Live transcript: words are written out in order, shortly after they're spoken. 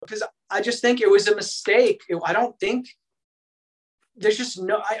because I just think it was a mistake. I don't think there's just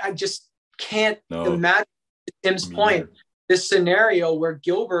no, I just can't imagine Tim's point, this scenario where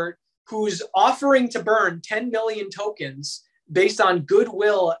Gilbert, who's offering to burn 10 million tokens based on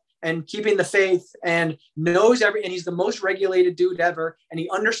goodwill and keeping the faith and knows and he's the most regulated dude ever. And he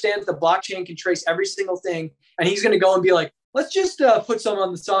understands the blockchain can trace every single thing. And he's going to go and be like, let's just put some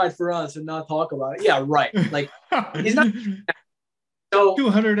on the side for us and not talk about it. Yeah, right. Like he's not. So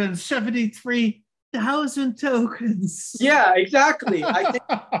 273,000 tokens. Yeah, exactly. I think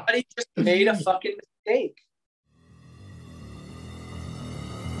he just made a fucking mistake.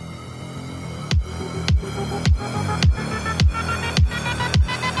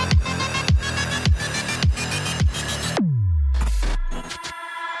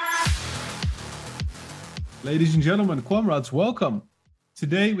 Ladies and gentlemen, comrades, welcome.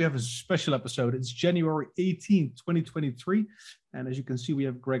 Today we have a special episode. It's January 18th, 2023. And as you can see, we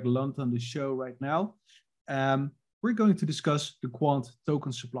have Greg Lunt on the show right now. We're going to discuss the Quant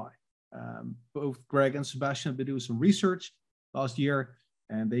token supply. Both Greg and Sebastian have been doing some research last year,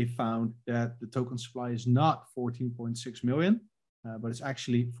 and they found that the token supply is not 14.6 million, but it's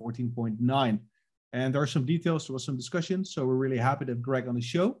actually 14.9. And there are some details, there was some discussion. So we're really happy to have Greg on the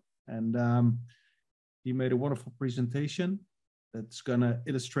show. And he made a wonderful presentation that's going to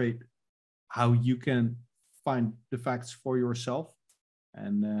illustrate how you can find the facts for yourself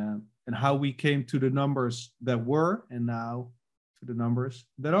and how we came to the numbers that were and now to the numbers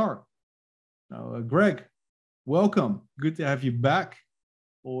that are. Now, Greg, welcome. Good to have you back.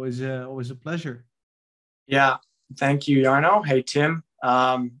 Always a pleasure. Yeah, thank you, Jarno. Hey, Tim.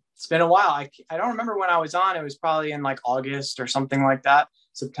 It's been a while. I don't remember when I was on. It was probably in like August or something like that,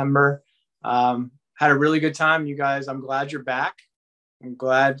 September. Had a really good time, you guys. I'm glad you're back. I'm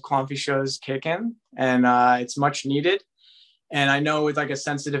glad Quamfi Show's kicking, and it's much needed. And I know with like a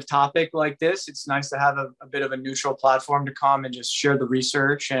sensitive topic like this, it's nice to have a bit of a neutral platform to come and just share the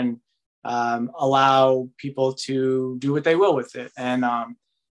research and allow people to do what they will with it. And,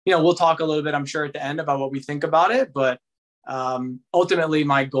 we'll talk a little bit, I'm sure, at the end about what we think about it. But ultimately,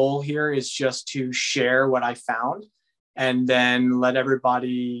 my goal here is just to share what I found and then let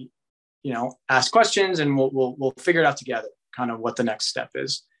everybody ask questions, and we'll figure it out together, kind of what the next step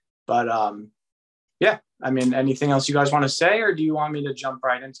is. But yeah, I mean, anything else you guys want to say, or do you want me to jump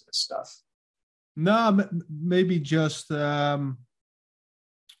right into this stuff? No, maybe just we'll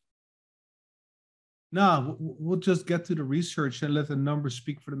just get to the research and let the numbers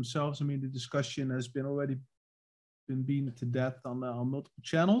speak for themselves. I mean, the discussion has already been beaten to death on multiple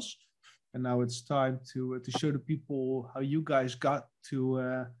channels, and now it's time to show the people how you guys got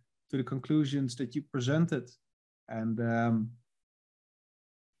to the conclusions that you presented and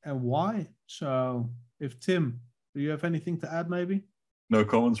why. So if Tim, do you have anything to add maybe? No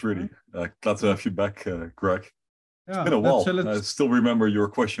comments really. Glad to have you back, Greg. Yeah, it's been a while. I still remember your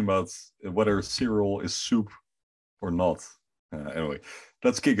question about whether cereal is soup or not. Anyway,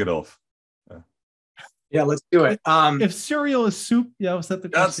 let's kick it off. Yeah, let's do it. If cereal is soup, was that the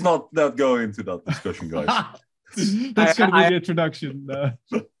question? Let's not go into that discussion, guys. That's going to be the introduction.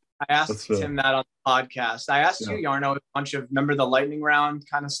 I asked Tim that on the podcast. I asked you, Jarno, a bunch of, remember the lightning round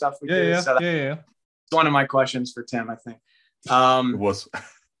kind of stuff we did? Yeah. It's one of my questions for Tim, I think. It was.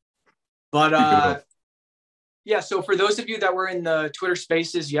 But so for those of you that were in the Twitter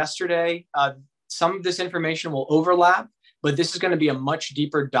Spaces yesterday, some of this information will overlap, but this is going to be a much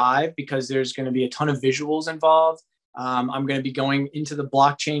deeper dive because there's going to be a ton of visuals involved. I'm going to be going into the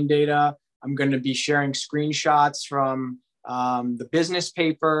blockchain data. I'm going to be sharing screenshots from the business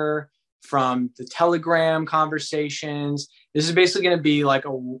paper, from the Telegram conversations. This is basically going to be like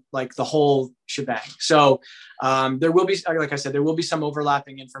the whole shebang. So there will be, like I said, there will be some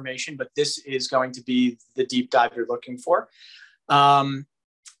overlapping information, but this is going to be the deep dive you're looking for. If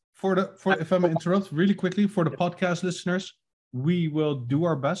I may interrupt really quickly, for the podcast listeners, we will do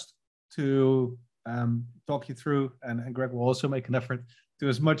our best to talk you through, and Greg will also make an effort to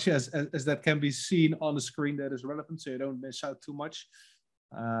as much as that can be seen on the screen that is relevant, so you don't miss out too much.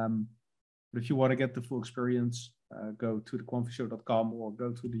 But if you want to get the full experience, go to thequamfishow.com or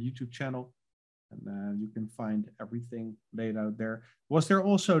go to the YouTube channel, and you can find everything laid out there. Was there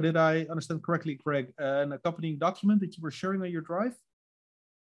also, did I understand correctly, Greg, an accompanying document that you were sharing on your drive?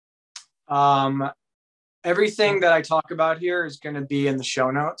 Everything that I talk about here is going to be in the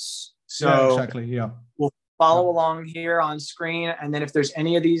show notes. So yeah, exactly. Yeah. We'll follow along here on screen. And then if there's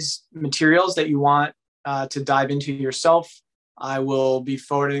any of these materials that you want to dive into yourself, I will be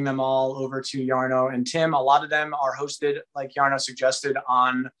forwarding them all over to Jarno and Tim. A lot of them are hosted, like Jarno suggested,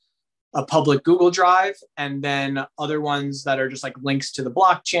 on a public Google Drive, and then other ones that are just like links to the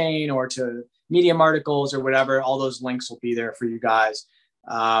blockchain or to Medium articles or whatever. All those links will be there for you guys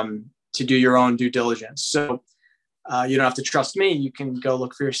to do your own due diligence. So you don't have to trust me. You can go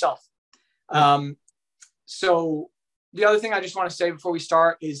look for yourself. So the other thing I just want to say before we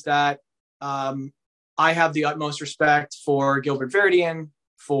start is that I have the utmost respect for Gilbert Verdian,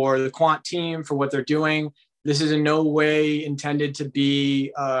 for the quant team, for what they're doing. This is in no way intended to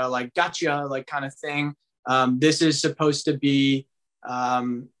be like gotcha, like kind of thing. This is supposed to be,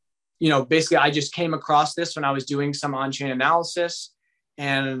 basically I just came across this when I was doing some on-chain analysis,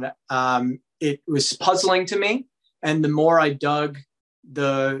 and it was puzzling to me. And the more I dug,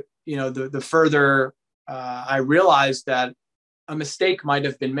 the further I realized that a mistake might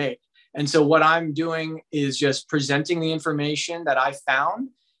have been made. And so what I'm doing is just presenting the information that I found.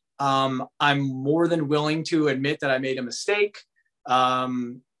 I'm more than willing to admit that I made a mistake.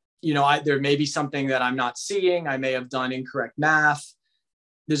 There may be something that I'm not seeing. I may have done incorrect math.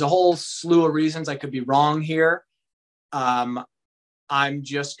 There's a whole slew of reasons I could be wrong here. I'm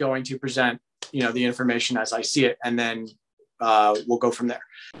just going to present, the information as I see it, and then we'll go from there.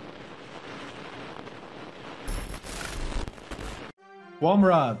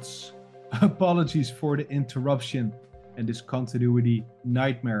 Comrades, apologies for the interruption and this continuity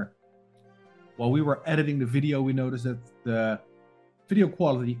nightmare. While we were editing the video, we noticed that the video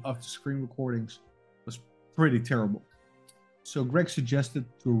quality of the screen recordings was pretty terrible. So Greg suggested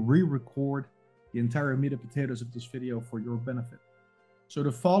to re-record the entire meat and potatoes of this video for your benefit. So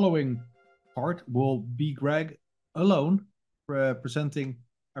the following part will be Greg alone presenting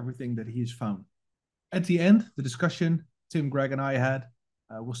everything that he's found. At the end, the discussion Tim, Greg, and I had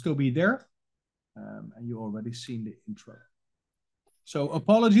will still be there. And you already seen the intro. So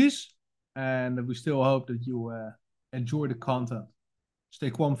apologies, and we still hope that you enjoy the content. Stay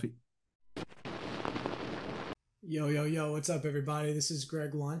comfy. Yo, what's up, everybody? This is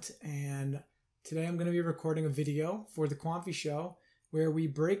Greg Lunt, and today I'm going to be recording a video for the Quamfi Show where we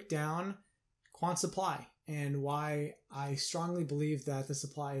break down quant supply and why I strongly believe that the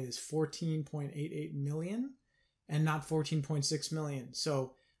supply is 14.88 million and not 14.6 million.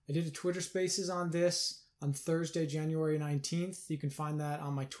 So I did a Twitter Spaces on this on Thursday, January 19th. You can find that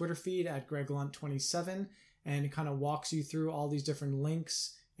on my Twitter feed at GregLunt27, and it kind of walks you through all these different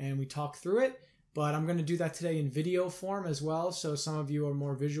links and we talk through it. But I'm going to do that today in video form as well. So some of you are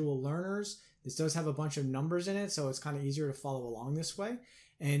more visual learners. This does have a bunch of numbers in it, so it's kind of easier to follow along this way.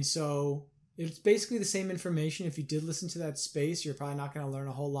 And so it's basically the same information. If you did listen to that space, you're probably not going to learn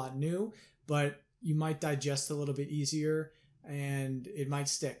a whole lot new, but you might digest a little bit easier and it might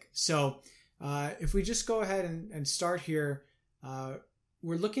stick. So if we just go ahead and start here,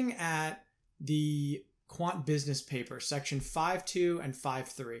 we're looking at the quant business paper, section 5.2 and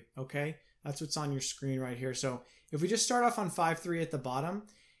 5.3, okay? That's what's on your screen right here. So if we just start off on 5.3 at the bottom,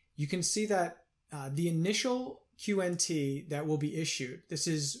 you can see that the initial QNT that will be issued, this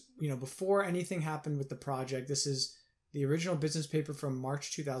is, before anything happened with the project. This is the original business paper from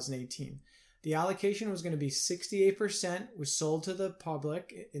March 2018. The allocation was going to be 68% was sold to the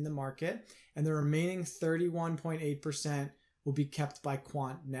public in the market, and the remaining 31.8% will be kept by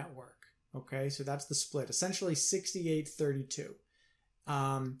Quant Network. Okay, so that's the split, essentially 68-32.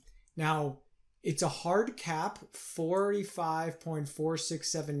 Now, it's a hard cap,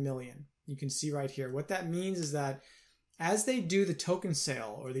 45.467 million. You can see right here. What that means is that as they do the token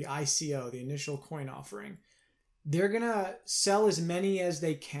sale or the ICO, the initial coin offering, they're going to sell as many as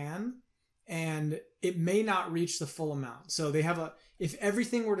they can, and it may not reach the full amount. So they have if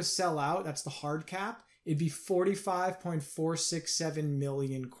everything were to sell out, that's the hard cap, it'd be 45.467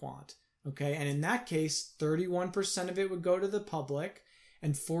 million quant. Okay, and in that case, 31% of it would go to the public,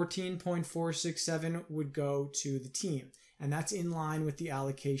 and 14.467 would go to the team. And that's in line with the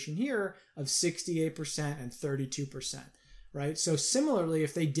allocation here of 68% and 32%, right? So similarly,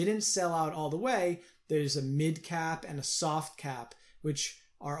 if they didn't sell out all the way, there's a mid cap and a soft cap, which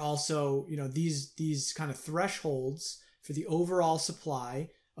are also, these kind of thresholds for the overall supply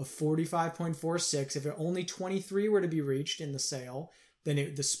of 45.46. If only 23 were to be reached in the sale,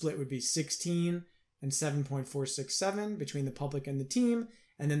 then the split would be 16 and 7.467 between the public and the team.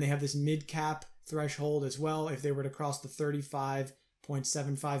 And then they have this mid-cap threshold as well. If they were to cross the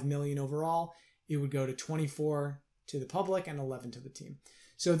 35.75 million overall, it would go to 24 to the public and 11 to the team.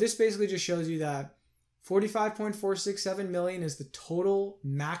 So this basically just shows you that 45.467 million is the total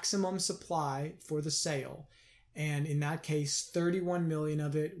maximum supply for the sale. And in that case, 31 million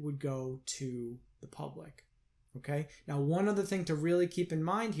of it would go to the public. Okay. Now, one other thing to really keep in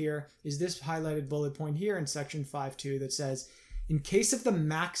mind here is this highlighted bullet point here in section 5.2 that says, in case of the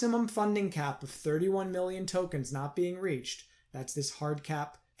maximum funding cap of 31 million tokens not being reached, that's this hard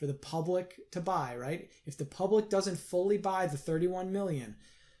cap for the public to buy, right? If the public doesn't fully buy the 31 million,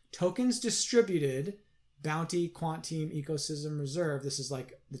 tokens distributed, bounty, quant team, ecosystem, reserve, this is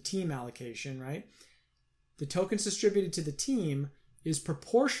like the team allocation, right? The tokens distributed to the team is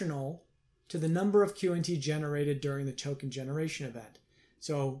proportional to the number of QNT generated during the token generation event.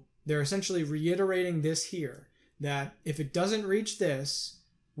 So they're essentially reiterating this here, that if it doesn't reach this,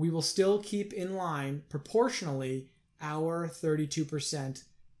 we will still keep in line proportionally our 32%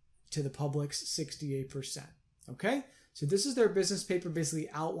 to the public's 68%. Okay? So this is their business paper basically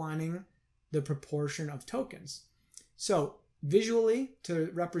outlining the proportion of tokens. So visually,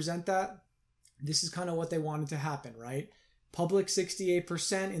 to represent that, this is kind of what they wanted to happen, right? Public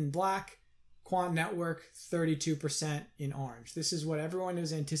 68% in black, quant network 32% in orange. This is what everyone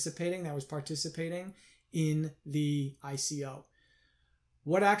was anticipating that was participating in the ICO.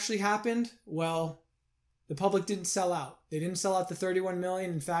 What actually happened? Well, the public didn't sell out. They didn't sell out the 31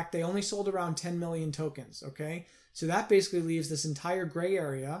 million. In fact, they only sold around 10 million tokens, okay? So that basically leaves this entire gray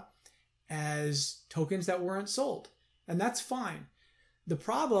area as tokens that weren't sold. And that's fine. The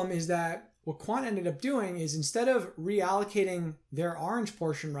problem is that what Quant ended up doing is instead of reallocating their orange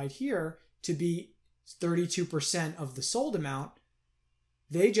portion right here to be 32% of the sold amount,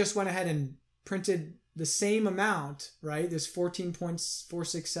 they just went ahead and printed the same amount, right? This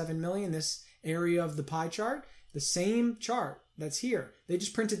 14.467 million, this area of the pie chart, the same chart that's here. They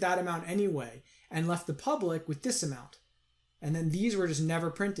just printed that amount anyway and left the public with this amount. And then these were just never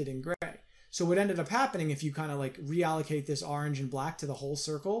printed in gray. So what ended up happening, if you kind of like reallocate this orange and black to the whole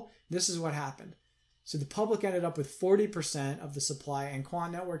circle, this is what happened. So the public ended up with 40% of the supply and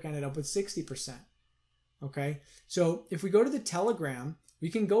Quant Network ended up with 60%. Okay. So if we go to the Telegram, we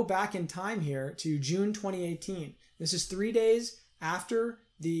can go back in time here to June 2018. This is 3 days after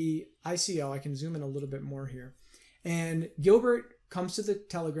the ICO. I can zoom in a little bit more here. And Gilbert comes to the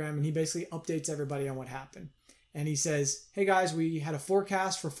Telegram and he basically updates everybody on what happened. And he says, hey guys, we had a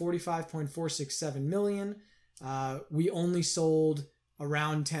forecast for 45.467 million. We only sold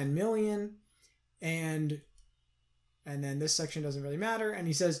around 10 million. And then this section doesn't really matter. And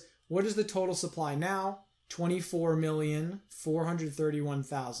he says, what is the total supply now?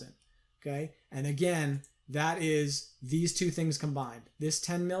 24,431,000. Okay. And again, that is these two things combined. This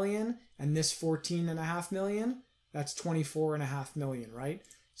 10 million and this 14.5 million, that's 24.5 million, right?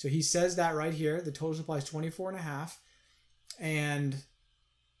 So he says that right here, the total supply is 24.5. And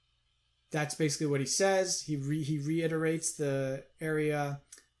that's basically what he says. He reiterates the area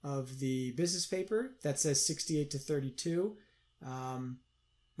of the business paper that says 68 to 32,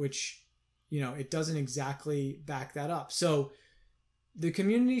 which, you know, it doesn't exactly back that up. So the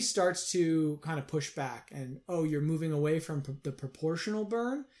community starts to kind of push back and, oh, you're moving away from the proportional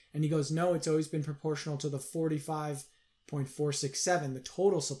burn. And he goes, no, it's always been proportional to the 45.467, the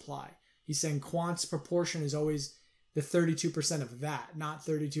total supply. He's saying Quant's proportion is always the 32% of that, not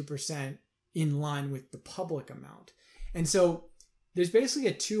 32% in line with the public amount. And so there's basically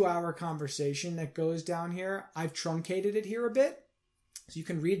a 2-hour conversation that goes down here. I've truncated it here a bit. So you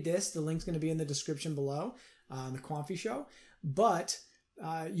can read this. The link's going to be in the description below, the Quamfi Show. But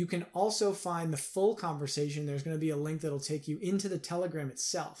you can also find the full conversation. There's going to be a link that'll take you into the Telegram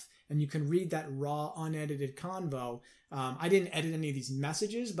itself. And you can read that raw, unedited convo. I didn't edit any of these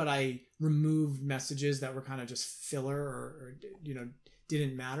messages, but I removed messages that were kind of just filler or you know,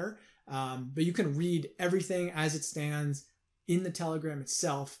 didn't matter. But you can read everything as it stands in the Telegram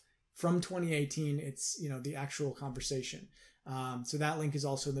itself from 2018. It's, you know, the actual conversation. So that link is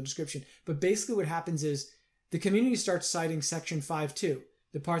also in the description. But basically what happens is the community starts citing section 5.2,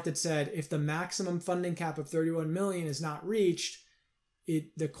 the part that said if the maximum funding cap of 31 million is not reached,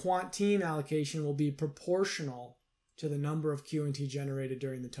 the quant team allocation will be proportional to the number of QNT generated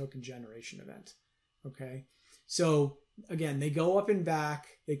during the token generation event. Okay. So again, they go up and back.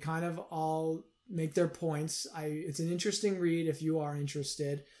 They kind of all make their points. It's an interesting read if you are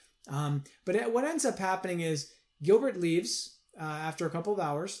interested. But what ends up happening is Gilbert leaves after a couple of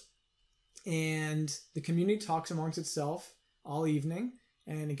hours, and the community talks amongst itself all evening,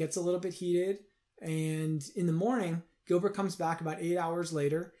 and it gets a little bit heated. And in the morning, Gilbert comes back about 8 hours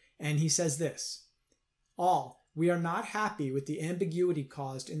later, and he says this: we are not happy with the ambiguity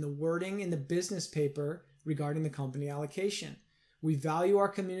caused in the wording in the business paper regarding the company allocation. We value our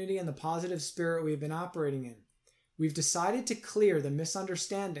community and the positive spirit we have been operating in. We've decided to clear the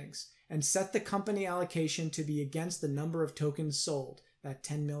misunderstandings and set the company allocation to be against the number of tokens sold, that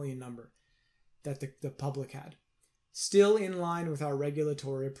 10 million number that the public had, still in line with our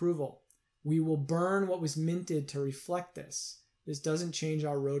regulatory approval. We will burn what was minted to reflect this. this doesn't change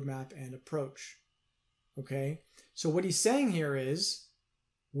our roadmap and approach. Okay, so what he's saying here is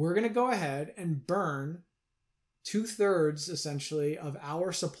we're going to go ahead and burn 2/3 essentially of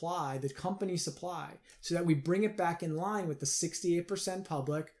our supply, the company supply, so that we bring it back in line with the 68%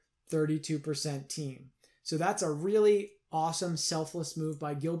 public, 32% team. So that's a really awesome selfless move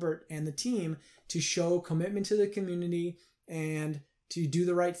by Gilbert and the team to show commitment to the community and to do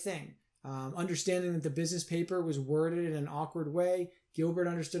the right thing. Understanding that the business paper was worded in an awkward way. Gilbert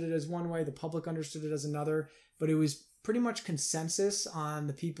understood it as one way, the public understood it as another, but it was pretty much consensus on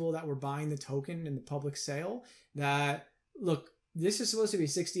the people that were buying the token in the public sale that, look, this is supposed to be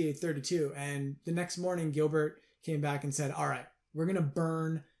 68.32. And the next morning, Gilbert came back and said, all right, we're going to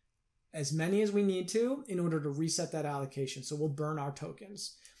burn as many as we need to in order to reset that allocation. So we'll burn our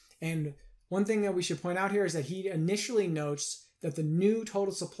tokens. And one thing that we should point out here is that he initially notes that the new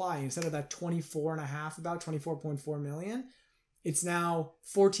total supply, instead of that 24.5, about 24.4 million, it's now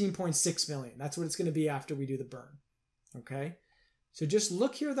 14.6 million. That's what it's going to be after we do the burn. Okay. So just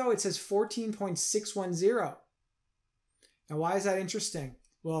look here though, it says 14.610. Now, why is that interesting?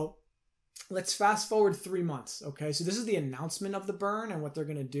 Well, let's fast forward 3 months. Okay. So this is the announcement of the burn and what they're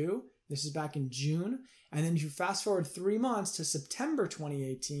going to do. This is back in June. And then if you fast forward 3 months to September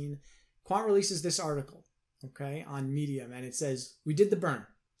 2018, Quant releases this article, okay, on Medium. And it says, we did the burn.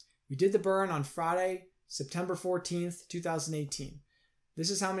 We did the burn on Friday, September 14th, 2018. This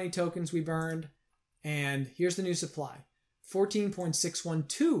is how many tokens we burned. And here's the new supply,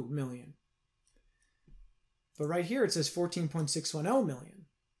 14.612 million. But right here it says 14.610 million.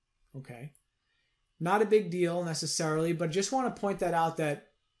 Okay. Not a big deal necessarily, but just want to point that out that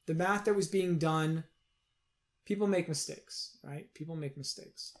the math that was being done, people make mistakes, right? People make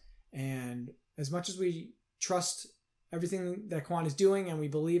mistakes. And as much as we trust everything that Quant is doing and we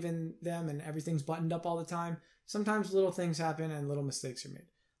believe in them and everything's buttoned up all the time, sometimes little things happen and little mistakes are made.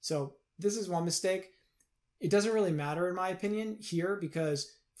 So this is one mistake. It doesn't really matter in my opinion here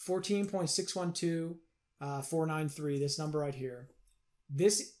because 14.612493, this number right here,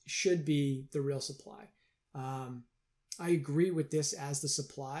 this should be the real supply. I agree with this as the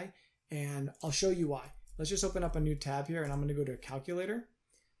supply, and I'll show you why. Let's just open up a new tab here, and I'm going to go to a calculator.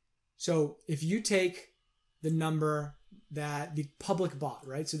 So if you take the number that the public bought,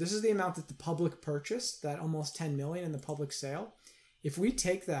 right? So this is the amount that the public purchased, that almost 10 million in the public sale. If we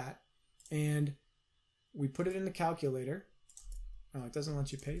take that and we put it in the calculator, oh, it doesn't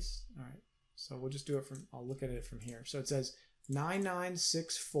let you paste. All right. So we'll just do it from, I'll look at it from here. So it says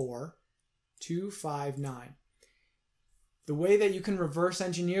 9964259. The way that you can reverse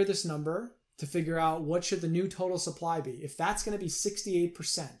engineer this number to figure out what should the new total supply be, if that's going to be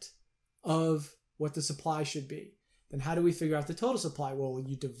 68% of what the supply should be, then how do we figure out the total supply? Well,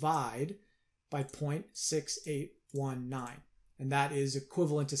 you divide by 0.6819, and that is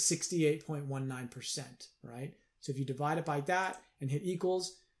equivalent to 68.19%, right? So if you divide it by that and hit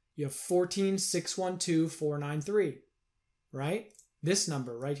equals, you have 14,612,493, right? This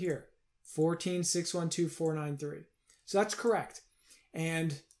number right here, 14,612,493. So that's correct.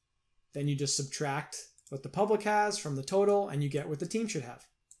 And then you just subtract what the public has from the total and you get what the team should have.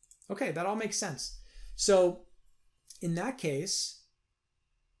 Okay, that all makes sense. So in that case,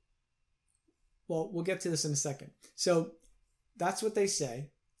 well, we'll get to this in a second. So that's what they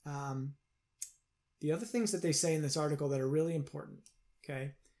say. The other things that they say in this article that are really important,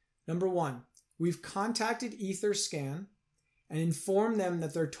 okay? Number one, we've contacted Etherscan and informed them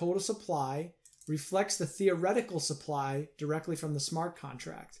that their total supply reflects the theoretical supply directly from the smart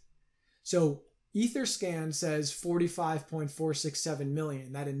contract. So Etherscan says 45.467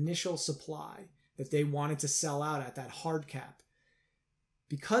 million, that initial supply that they wanted to sell out at, that hard cap.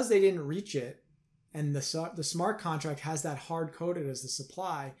 Because they didn't reach it, and the smart contract has that hard coded as the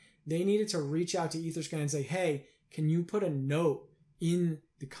supply, they needed to reach out to Etherscan and say, hey, can you put a note in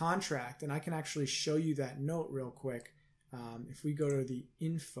the contract? And I can actually show you that note real quick. If we go to the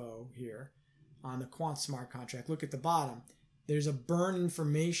info here on the Quant smart contract, look at the bottom. There's a burn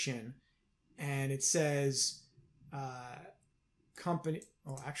information, and it says company.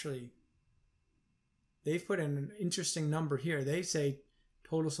 Oh, actually, they've put in an interesting number here. They say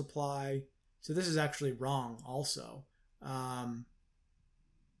total supply. So this is actually wrong also.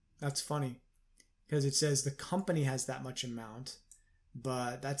 That's funny because it says the company has that much amount,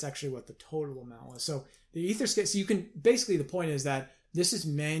 but that's actually what the total amount was. So the Etherscan, so you can, basically the point is that this is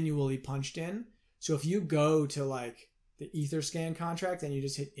manually punched in. So if you go to like the Etherscan contract and you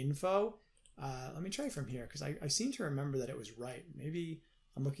just hit info, let me try from here because I seem to remember that it was right. Maybe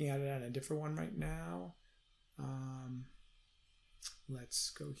I'm looking at it on a different one right now. Let's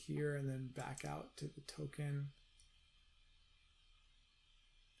go here and then back out to the token.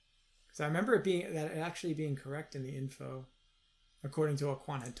 So I remember it actually being correct in the info, according to what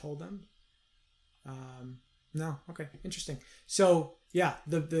Quant had told them. No, okay, interesting. So yeah,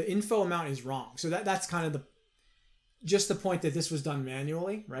 the info amount is wrong. So that's kind of the point that this was done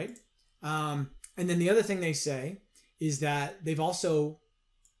manually, right? And then the other thing they say is that they've also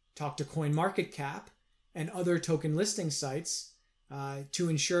talked to CoinMarketCap and other token listing sites to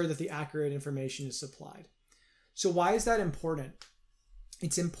ensure that the accurate information is supplied. So why is that important?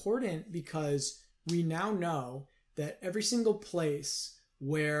 It's important because we now know that every single place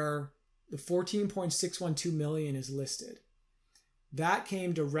where the 14.612 million is listed, that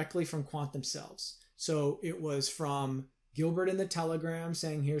came directly from Quant themselves. So it was from Gilbert in the Telegram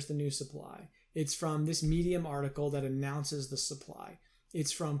saying, here's the new supply. It's from this Medium article that announces the supply.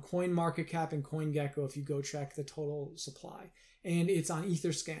 It's from CoinMarketCap and CoinGecko if you go check the total supply. And it's on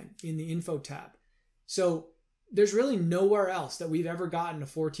Etherscan in the info tab. So there's really nowhere else that we've ever gotten a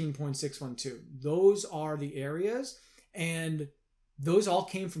 14.612. Those are the areas, and those all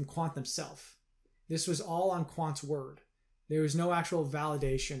came from Quant themselves. This was all on Quant's word. There was no actual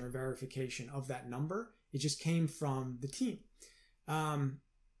validation or verification of that number. It just came from the team.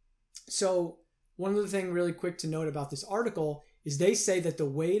 So one other thing really quick to note about this article is they say that the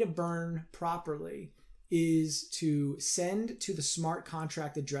way to burn properly is to send to the smart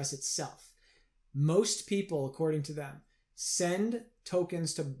contract address itself. Most people, according to them, send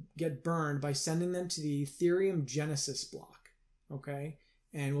tokens to get burned by sending them to the Ethereum Genesis block. Okay?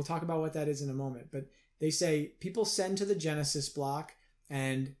 And we'll talk about what that is in a moment. But they say people send to the Genesis block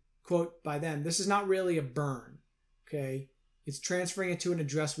and, quote, by them, this is not really a burn. Okay? It's transferring it to an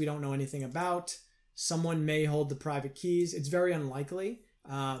address we don't know anything about. Someone may hold the private keys. It's very unlikely.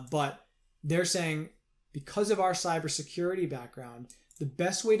 But they're saying because of our cybersecurity background, the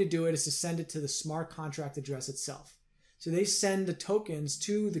best way to do it is to send it to the smart contract address itself. So they send the tokens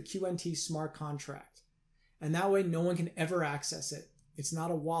to the QNT smart contract. And that way no one can ever access it. It's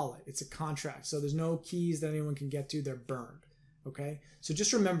not a wallet. It's a contract. So there's no keys that anyone can get to. They're burned. Okay? So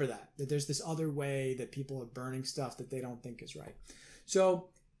just remember that there's this other way that people are burning stuff that they don't think is right. So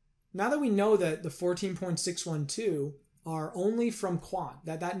now that we know that the 14.612 are only from Quant,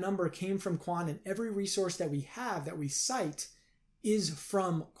 that number came from Quant, and every resource that we have that we cite is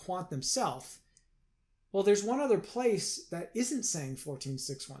from Quant themselves. Well, there's one other place that isn't saying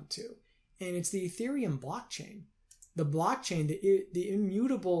 14.612, and it's the Ethereum blockchain. The blockchain, the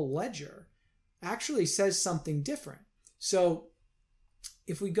immutable ledger, actually says something different. So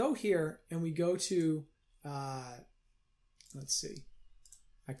if we go here and we go to, let's see,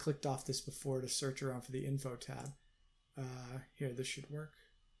 I clicked off this before to search around for the info tab. Here, this should work.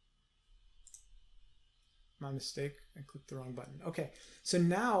 My mistake. I clicked the wrong button. Okay, so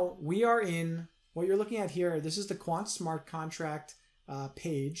now we are in what you're looking at here. This is the Quant Smart Contract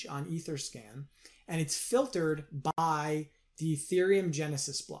page on Etherscan, and it's filtered by the Ethereum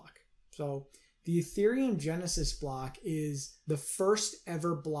Genesis block. So the Ethereum Genesis block is the first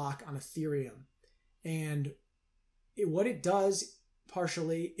ever block on Ethereum, and what it does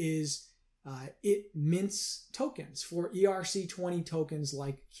partially is it mints tokens for ERC20 tokens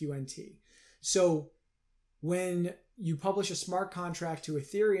like QNT. So when you publish a smart contract to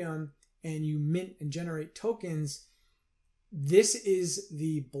Ethereum and you mint and generate tokens, this is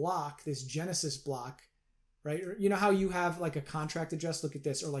the block, this Genesis block, right? You know how you have like a contract address? Look at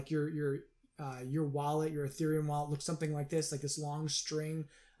this, or like your wallet, your Ethereum wallet looks something like this long string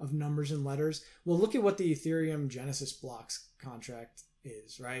of numbers and letters. Well, look at what the Ethereum Genesis blocks contract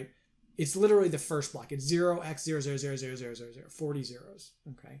is, right? It's literally the first block. It's 0x00000000, 40 zeros.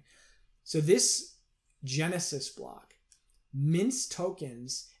 Okay. So this Genesis block mints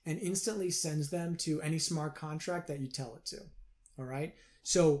tokens and instantly sends them to any smart contract that you tell it to. All right.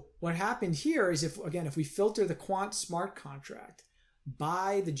 So what happened here is if we filter the Quant smart contract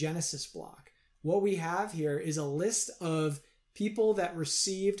by the Genesis block, what we have here is a list of people that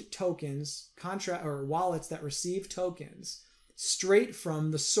received tokens, contract or wallets that received tokens straight from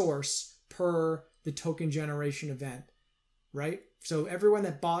the source per the token generation event, right? So everyone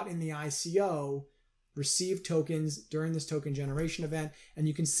that bought in the ICO received tokens during this token generation event. And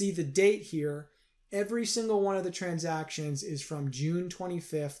you can see the date here. Every single one of the transactions is from June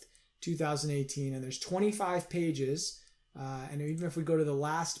 25th, 2018. And there's 25 pages. And even if we go to the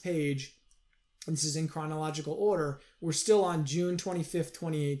last page, and this is in chronological order, we're still on June 25th,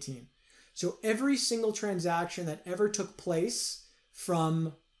 2018. So every single transaction that ever took place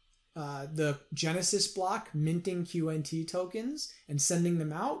from the Genesis block minting QNT tokens and sending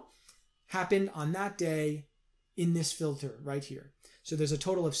them out happened on that day in this filter right here. So there's a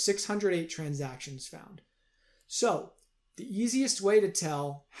total of 608 transactions found. So the easiest way to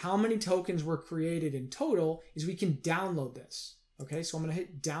tell how many tokens were created in total is we can download this. Okay, so I'm going to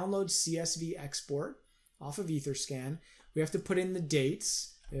hit download CSV export off of Etherscan. We have to put in the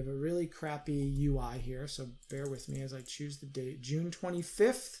dates. We have a really crappy UI here, so bear with me as I choose the date. June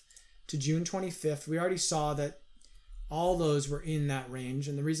 25th to June 25th. We already saw that all those were in that range,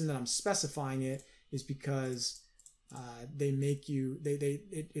 and the reason that I'm specifying it is because they make you,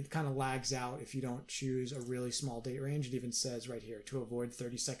 it kind of lags out if you don't choose a really small date range. It even says right here, to avoid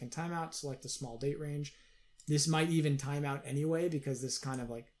 30-second timeout, select the small date range. This might even time out anyway, because this kind of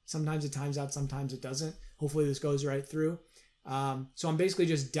like, sometimes it times out, sometimes it doesn't. Hopefully this goes right through. So I'm basically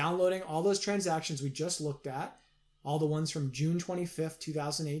just downloading all those transactions we just looked at, all the ones from June 25th,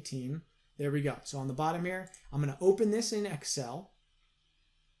 2018. There we go. So on the bottom here, I'm going to open this in Excel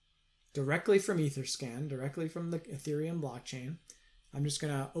directly from Etherscan, directly from the Ethereum blockchain. I'm just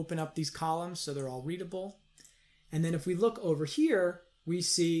going to open up these columns so they're all readable. And then if we look over here, we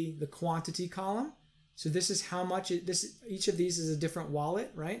see the quantity column. So this is how much each of these is a different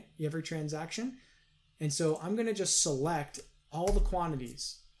wallet, right? Every transaction. And so I'm going to just select all the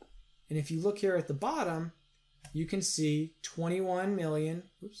quantities. And if you look here at the bottom, you can see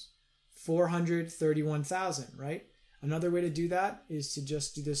 21,431,000, right? Another way to do that is to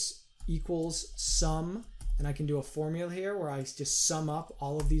just do this equals sum. And I can do a formula here where I just sum up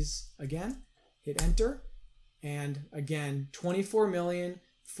all of these again, hit enter. And again,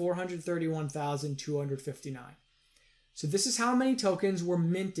 24,431,259. So this is how many tokens were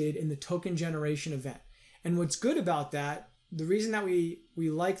minted in the token generation event. And what's good about that, the reason that we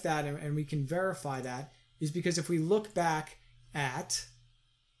like that and we can verify that is because if we look back at,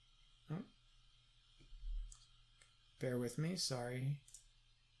 bear with me, sorry.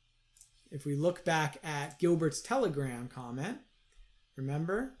 If we look back at Gilbert's Telegram comment,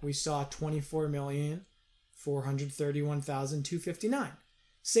 remember we saw 24,431,259.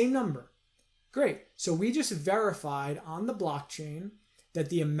 Same number. Great. So we just verified on the blockchain that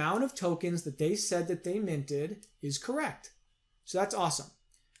the amount of tokens that they said that they minted is correct. So that's awesome.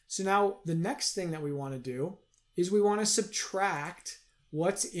 So now the next thing that we want to do is we want to subtract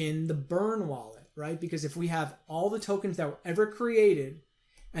what's in the burn wallet, right? Because if we have all the tokens that were ever created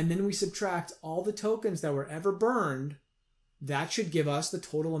and then we subtract all the tokens that were ever burned, that should give us the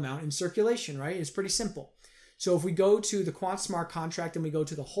total amount in circulation, right? It's pretty simple. So if we go to the Quant Smart contract and we go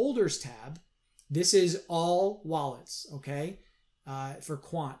to the holders tab, this is all wallets, okay? For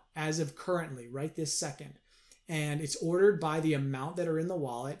Quant as of currently, right this second. And it's ordered by the amount that are in the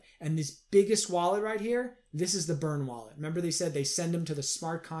wallet. And this biggest wallet right here, this is the burn wallet. Remember they said they send them to the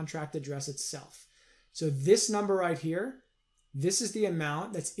smart contract address itself. So this number right here, this is the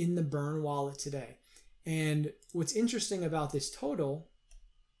amount that's in the burn wallet today. And what's interesting about this total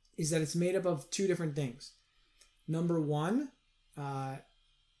is that it's made up of two different things. Number one,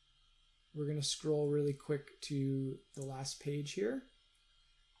 we're going to scroll really quick to the last page here.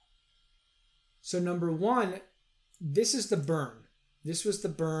 So number one, this is the burn. This was the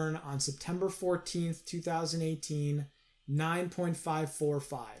burn on September 14th, 2018,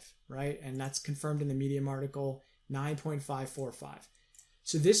 9.545, right? And that's confirmed in the Medium article, 9.545.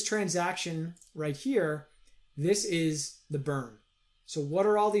 So this transaction right here, this is the burn. So what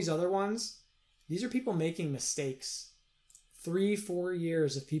are all these other ones? These are people making mistakes. 3-4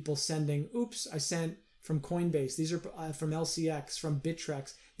 years of people sending, oops, I sent from Coinbase. These are from LCX, from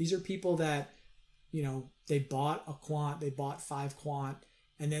Bittrex. These are people that, you know, they bought a quant, they bought 5 quant,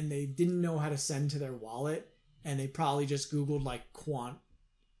 and then they didn't know how to send to their wallet. And they probably just Googled like quant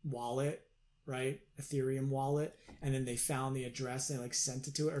wallet, right? Ethereum wallet. And then they found the address and they like sent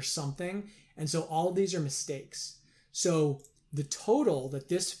it to it or something. And so all of these are mistakes. So the total that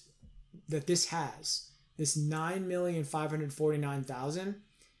this has, this 9,549,000,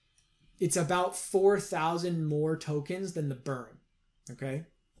 it's about 4,000 more tokens than the burn, okay?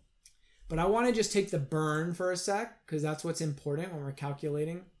 But I want to just take the burn for a sec because that's what's important when we're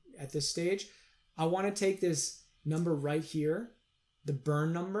calculating at this stage. I want to take this number right here, the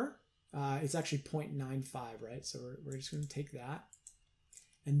burn number. It's actually 0.95, right? So we're just going to take that.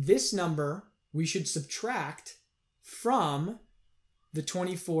 And this number we should subtract from the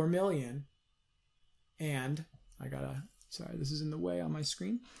 24 million. And sorry, this is in the way on my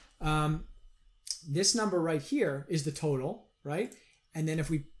screen. This number right here is the total, right? And then if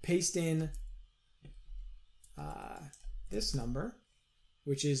we paste in this number,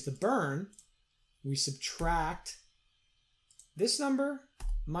 which is the burn, we subtract this number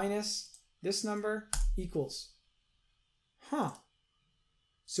minus this number equals.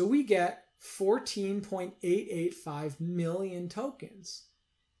 So we get 14.885 million tokens.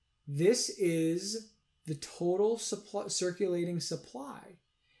 This is the total circulating supply.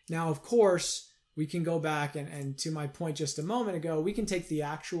 Now, of course, we can go back and to my point just a moment ago, we can take the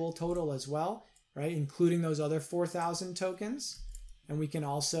actual total as well, right? Including those other 4,000 tokens. And we can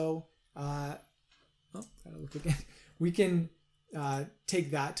also, gotta look again. We can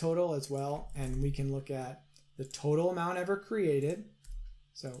take that total as well. And we can look at the total amount ever created.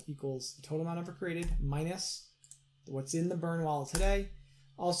 So equals the total amount ever created minus what's in the burn wallet today.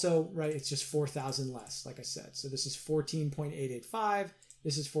 Also, right, it's just 4,000 less, like I said. So this is 14.885.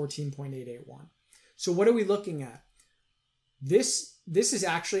 This is 14.881. So what are we looking at? This is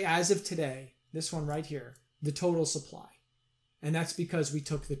actually, as of today, this one right here, the total supply. And that's because we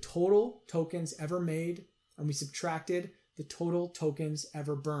took the total tokens ever made and we subtracted the total tokens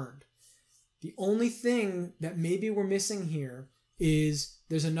ever burned. The only thing that maybe we're missing here is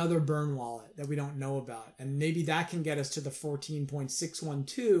there's another burn wallet that we don't know about. And maybe that can get us to the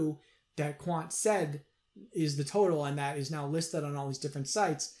 14.612 that Quant said is the total, and that is now listed on all these different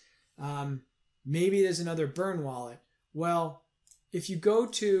sites. Maybe there's another burn wallet. Well, if you go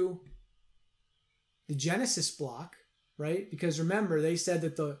to the Genesis block, right? Because remember, they said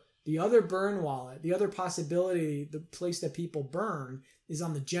that the other burn wallet, the other possibility, the place that people burn is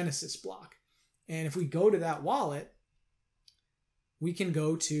on the Genesis block. And if we go to that wallet, we can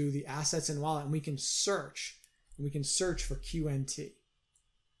go to the assets and wallet and we can search. And we can search for QNT.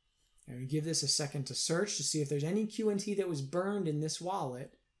 And we give this a second to search to see if there's any QNT that was burned in this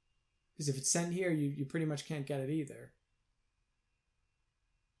wallet. Because if it's sent here, you pretty much can't get it either.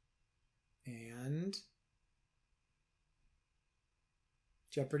 And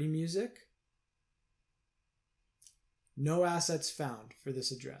Jeopardy music. No assets found for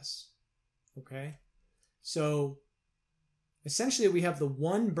this address. Okay. So essentially we have the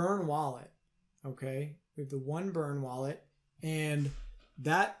one burn wallet. Okay. We have the one burn wallet, and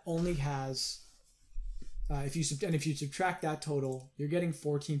that only has, if you subtract that total, you're getting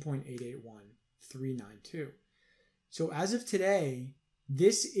 14.881392. So as of today,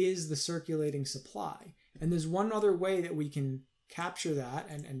 this is the circulating supply. And there's one other way that we can capture that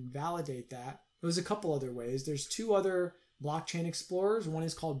and validate that. There's a couple other ways. There's two other blockchain explorers. One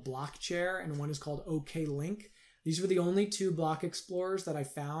is called Blockchair and one is called OKLink. These were the only two block explorers that I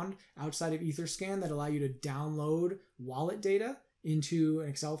found outside of Etherscan that allow you to download wallet data into an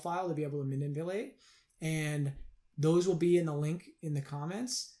Excel file to be able to manipulate. And those will be in the link in the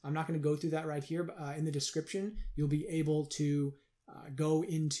comments. I'm not going to go through that right here, but in the description, you'll be able to go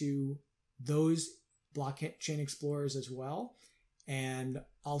into those blockchain explorers as well. And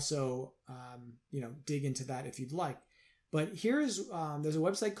also, dig into that if you'd like. But there's a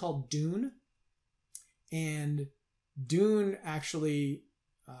website called Dune. And Dune actually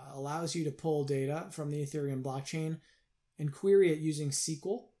allows you to pull data from the Ethereum blockchain and query it using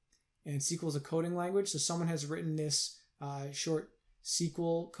SQL. And SQL is a coding language. So someone has written this short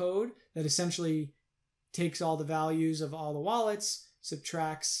SQL code that essentially takes all the values of all the wallets,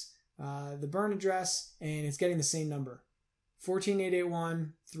 subtracts the burn address, and it's getting the same number.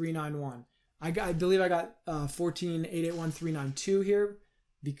 14.881.391. I believe I got 14.881.392 here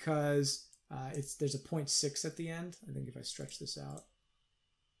because there's a 0.6 at the end. I think if I stretch this out.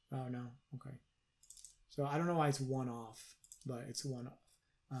 Oh no, okay. So I don't know why it's one off, but it's one off.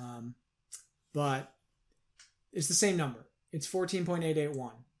 But it's the same number. It's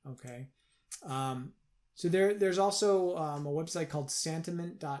 14.881. Okay. So there's also a website called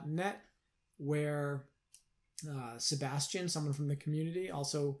sentiment.net where Sebastian, someone from the community,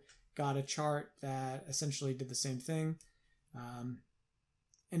 also got a chart that essentially did the same thing.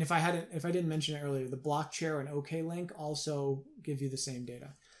 And if I didn't mention it earlier, the Blockchair and OKLink also give you the same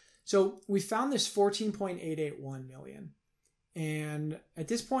data. So we found this 14.881 million. And at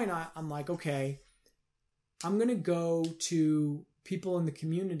this point, I'm like, okay, I'm going to go to people in the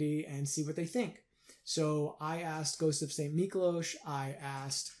community and see what they think. So I asked Ghost of St. Miklos, I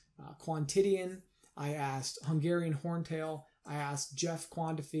asked Quantidian, I asked Hungarian Horntail, I asked Jeff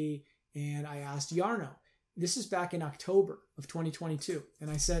Quantify, and I asked Yarno. This is back in October of 2022. And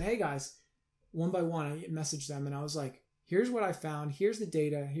I said, hey guys, one by one, I messaged them and I was like, here's what I found. Here's the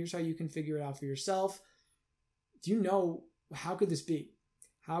data. Here's how you can figure it out for yourself. Do you know, how could this be?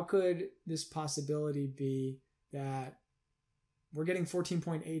 How could this possibility be that we're getting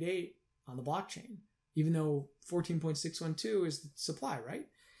 14.88 on the blockchain, even though 14.612 is the supply, right?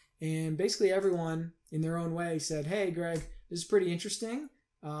 And basically everyone in their own way said, hey, Greg, this is pretty interesting,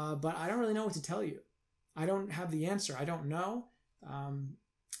 but I don't really know what to tell you. I don't have the answer. I don't know. And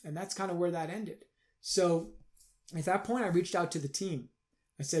that's kind of where that ended. So at that point, I reached out to the team.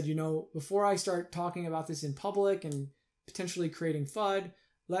 I said, before I start talking about this in public and potentially creating FUD,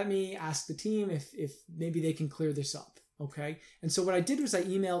 let me ask the team if maybe they can clear this up. Okay. And so what I did was I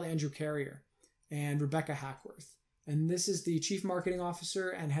emailed Andrew Carrier and Rebecca Hackworth. And this is the Chief Marketing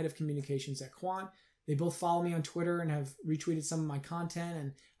Officer and Head of Communications at Quant. They both follow me on Twitter and have retweeted some of my content.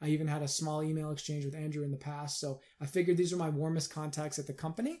 And I even had a small email exchange with Andrew in the past. So I figured these are my warmest contacts at the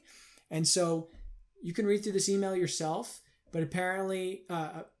company. And so you can read through this email yourself. But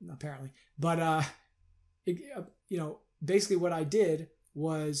basically what I did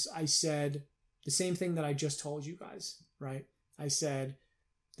was I said the same thing that I just told you guys, right? I said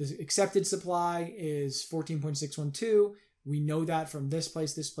the accepted supply is 14.612. We know that from this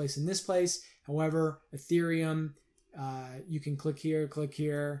place, and this place. However, Ethereum, you can click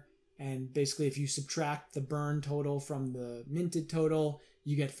here, and basically if you subtract the burn total from the minted total,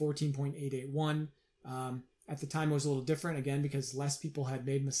 you get 14.881. At the time, it was a little different, again, because less people had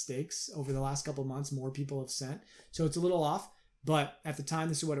made mistakes over the last couple of months. More people have sent. So it's a little off. But at the time,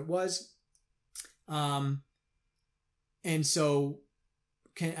 this is what it was. And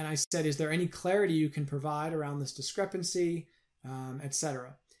I said, is there any clarity you can provide around this discrepancy,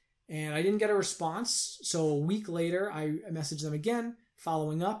 etc.? And I didn't get a response. So a week later, I messaged them again,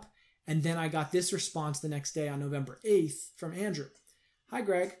 following up. And then I got this response the next day on November 8th from Andrew. Hi,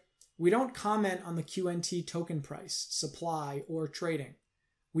 Greg. We don't comment on the QNT token price, supply, or trading.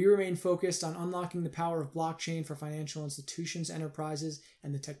 We remain focused on unlocking the power of blockchain for financial institutions, enterprises,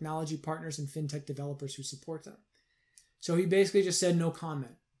 and the technology partners and fintech developers who support them. So he basically just said no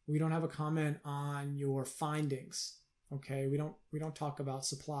comment. We don't have a comment on your findings. Okay, we don't talk about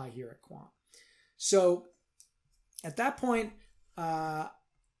supply here at Quant. So at that point, I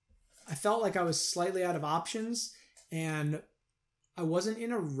felt like I was slightly out of options, and I wasn't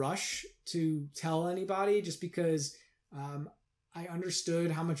in a rush to tell anybody just because I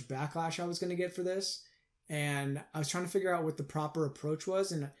understood how much backlash I was going to get for this. And I was trying to figure out what the proper approach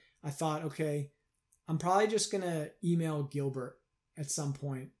was. And I thought, okay, I'm probably just going to email Gilbert at some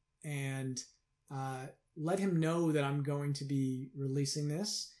point and let him know that I'm going to be releasing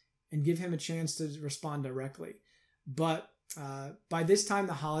this and give him a chance to respond directly. But by this time,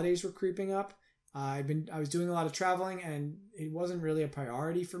 the holidays were creeping up. I was doing a lot of traveling, and it wasn't really a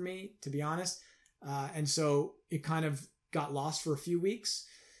priority for me, to be honest. And so it kind of got lost for a few weeks.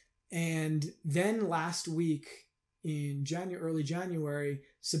 And then last week in early January,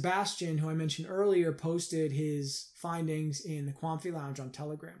 Sebastian, who I mentioned earlier, posted his findings in the Quamfi Lounge on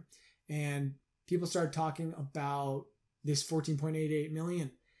Telegram. And people started talking about this 14.88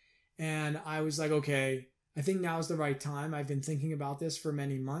 million. And I was like, okay, I think now is the right time. I've been thinking about this for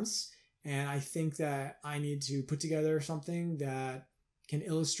many months. And I think that I need to put together something that can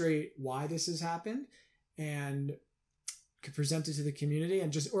illustrate why this has happened and could present it to the community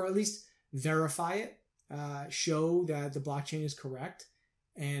and or at least verify it, show that the blockchain is correct,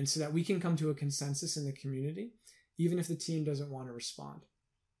 and so that we can come to a consensus in the community, even if the team doesn't want to respond.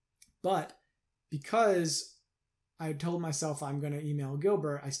 But because I told myself I'm going to email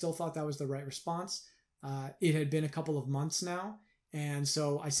Gilbert, I still thought that was the right response. It had been a couple of months now. And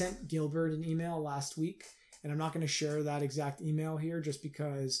so I sent Gilbert an email last week, and I'm not going to share that exact email here just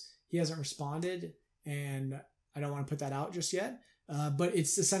because he hasn't responded and I don't want to put that out just yet. But it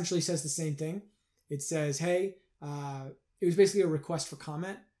essentially says the same thing. It says, hey, it was basically a request for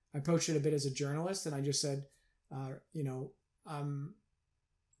comment. I approached it a bit as a journalist, and I just said,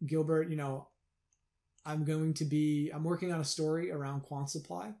 Gilbert, I'm working on a story around Quant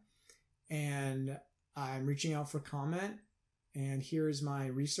Supply, and I'm reaching out for comment. And here's my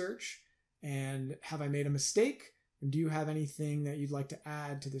research. And have I made a mistake? And do you have anything that you'd like to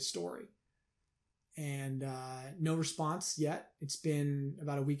add to this story? And no response yet. It's been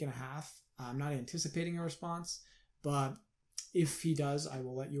about a week and a half. I'm not anticipating a response, but if he does, I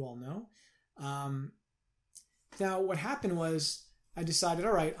will let you all know. Now, what happened was I decided,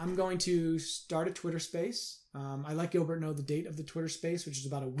 all right, I'm going to start a Twitter space. I let Gilbert know the date of the Twitter space, which is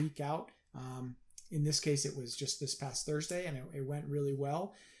about a week out. In this case, it was just this past Thursday, and it went really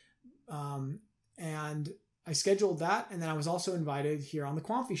well. And I scheduled that, and then I was also invited here on the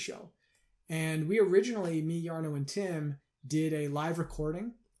Quamfi show. And we originally, me, Jarno, and Tim, did a live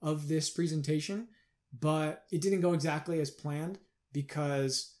recording of this presentation, but it didn't go exactly as planned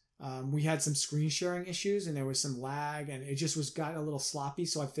because we had some screen sharing issues, and there was some lag, and it just got a little sloppy.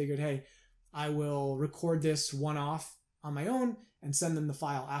 So I figured, hey, I will record this one-off on my own and send them the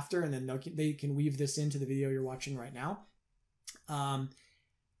file after, and then they can weave this into the video you're watching right now. And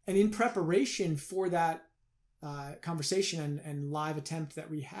in preparation for that conversation and live attempt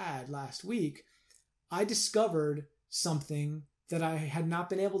that we had last week, I discovered something that I had not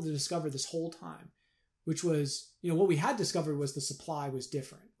been able to discover this whole time, which was, what we had discovered was the supply was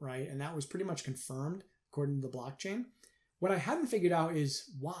different, right? And that was pretty much confirmed according to the blockchain. What I hadn't figured out is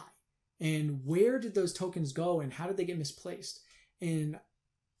why and where did those tokens go and how did they get misplaced? And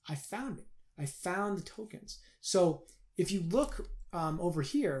I found it. I found the tokens. So if you look over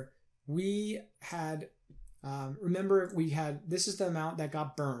here, we had, remember we had, this is the amount that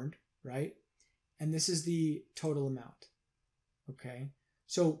got burned, right? And this is the total amount. Okay.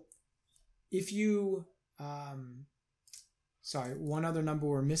 So if you, sorry, one other number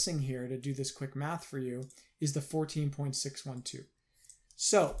we're missing here to do this quick math for you is the 14.612.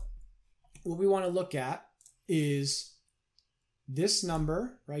 So what we want to look at is this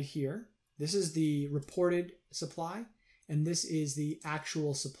number right here. This is the reported supply, and this is the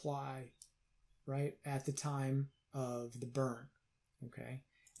actual supply, right, at the time of the burn. Okay.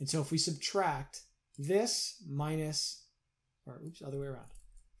 And so if we subtract this minus, or oops, other way around.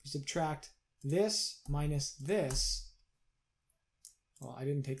 If we subtract this minus this, well, I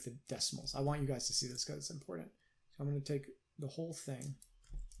didn't take the decimals. I want you guys to see this because it's important. So I'm going to take the whole thing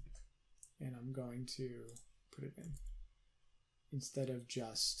and I'm going to put it in instead of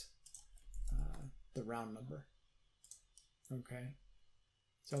just the round number. Okay.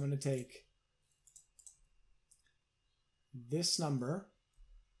 So I'm going to take this number,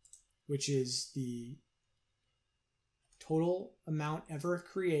 which is the total amount ever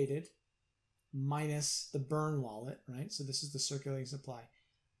created minus the burn wallet, right? So this is the circulating supply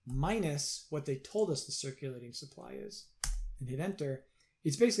minus what they told us the circulating supply is, and hit enter.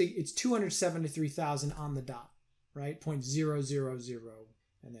 It's basically, it's 273,000 on the dot, right? 0.000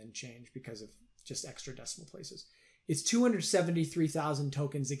 and then change because of just extra decimal places. It's 273,000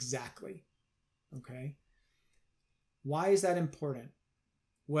 tokens exactly. Okay. Why is that important?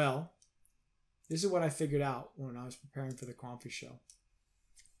 Well, this is what I figured out when I was preparing for the Quamfi show.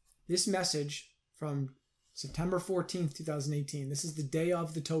 This message from September 14th, 2018, this is the day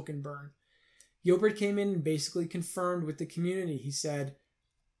of the token burn. Gilbert came in and basically confirmed with the community. He said,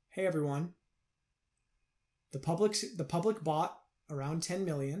 hey everyone, the public bought around 10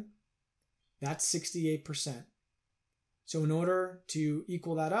 million. That's 68%. So in order to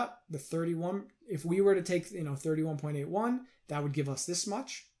equal that up, the 31, if we were to take 31.81, that would give us this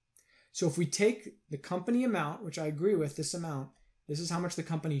much. So if we take the company amount, which I agree with, this amount, this is how much the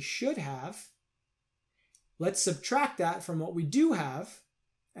company should have. Let's subtract that from what we do have,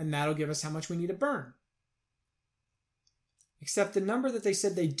 and that'll give us how much we need to burn. Except the number that they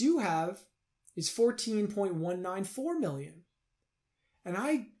said they do have is 14.194 million. And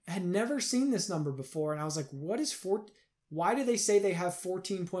I had never seen this number before, and I was like, why do they say they have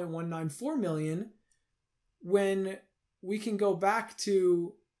 14.194 million when we can go back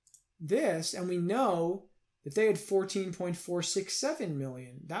to this and we know that they had 14.467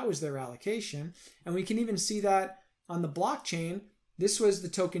 million. That was their allocation. And we can even see that on the blockchain. This was the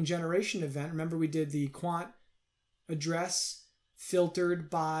token generation event. Remember, we did the quant address filtered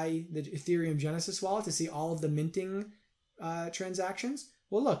by the Ethereum Genesis wallet to see all of the minting transactions.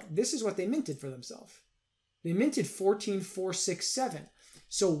 Well, look, this is what they minted for themselves. They minted 14.467.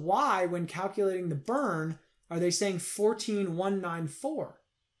 So why, when calculating the burn, are they saying 14.194?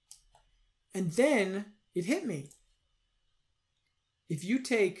 And then it hit me. If you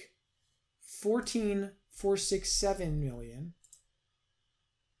take 14.467 million,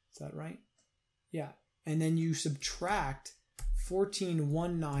 is that right? Yeah. And then you subtract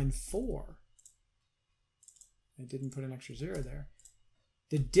 14.194. I didn't put an extra zero there.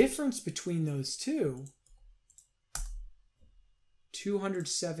 The difference between those two,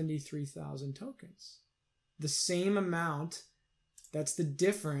 273,000 tokens. The same amount, that's the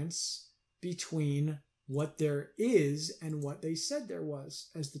difference between what there is and what they said there was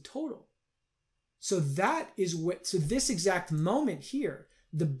as the total. So that is what, so this exact moment here,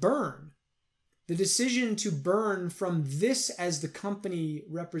 the burn, the decision to burn from this as the company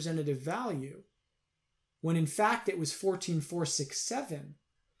representative value, when in fact it was 14.467,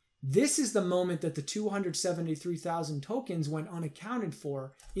 this is the moment that the 273,000 tokens went unaccounted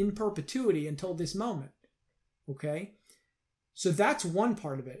for in perpetuity until this moment. Okay? So that's one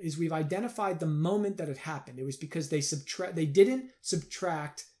part of it, is we've identified the moment that it happened. It was because they didn't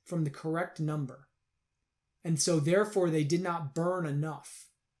subtract from the correct number. And so therefore they did not burn enough.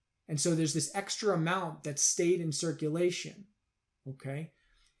 And so there's this extra amount that stayed in circulation. Okay?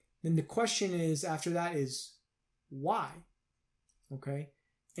 Then the question is, after that, is why? Okay?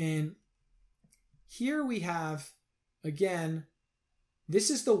 And here we have, again, this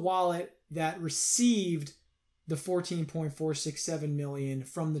is the wallet that received the 14.467 million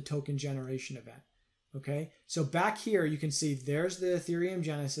from the token generation event. Okay, so back here you can see there's the Ethereum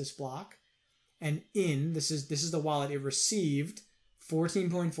Genesis block, and this is the wallet it received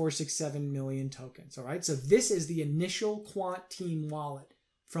 14.467 million tokens. All right, so this is the initial Quant team wallet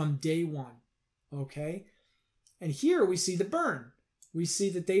from day one. Okay, and here we see the burn. We see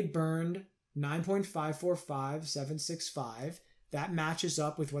that they burned 9.545765. That matches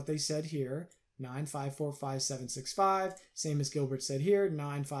up with what they said here, 9545765. Same as Gilbert said here,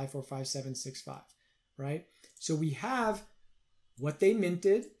 9545765. Right? So we have what they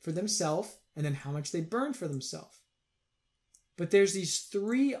minted for themselves and then how much they burned for themselves. But there's these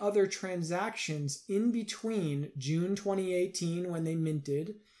 3 other transactions in between June 2018 when they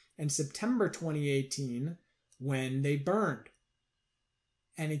minted and September 2018 when they burned.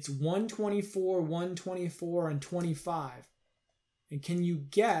 And it's 124, 124, and 25. And can you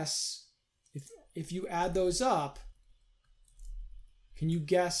guess, if you add those up, can you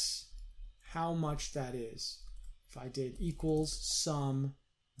guess how much that is? If I did equals sum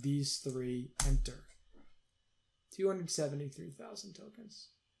these 3, enter. 273,000 tokens.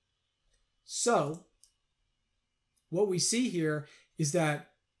 So what we see here is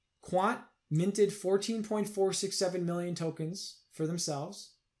that Quant minted 14.467 million tokens for themselves.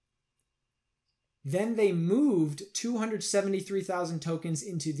 Then they moved 273,000 tokens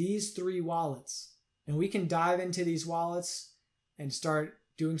into these 3 wallets. And we can dive into these wallets and start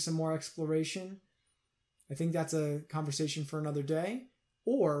doing some more exploration. I think that's a conversation for another day.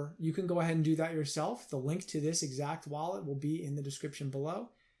 Or you can go ahead and do that yourself. The link to this exact wallet will be in the description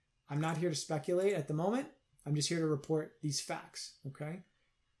below. I'm not here to speculate at the moment. I'm just here to report these facts, okay?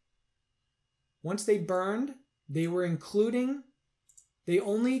 Once they burned, they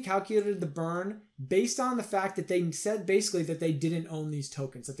only calculated the burn based on the fact that they said basically that they didn't own these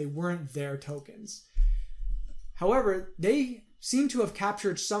tokens, that they weren't their tokens. However, they seem to have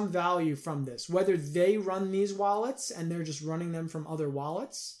captured some value from this, whether they run these wallets and they're just running them from other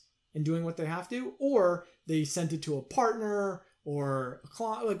wallets and doing what they have to, or they sent it to a partner or a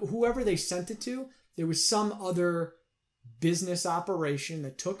client, like whoever they sent it to, there was some other business operation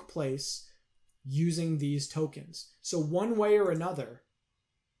that took place using these tokens. So one way or another,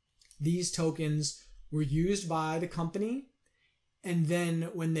 these tokens were used by the company, and then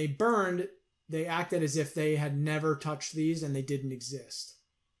when they burned, they acted as if they had never touched these and they didn't exist.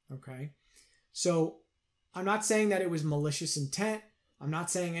 Okay? So I'm not saying that it was malicious intent. I'm not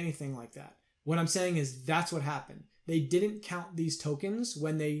saying anything like that. What I'm saying is that's what happened. They didn't count these tokens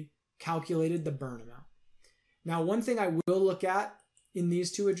when they calculated the burn amount. Now, one thing I will look at in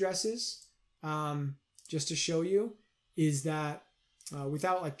these 2 addresses, just to show you, is that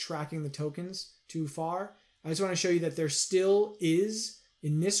without like tracking the tokens too far, I just want to show you that there still is,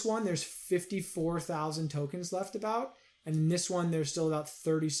 in this one, there's 54,000 tokens left about. And in this one, there's still about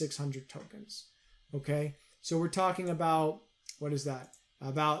 3,600 tokens. Okay. So we're talking about, what is that?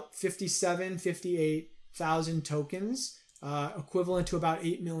 About 58,000 tokens, equivalent to about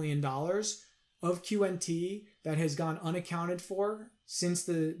 $8 million of QNT that has gone unaccounted for since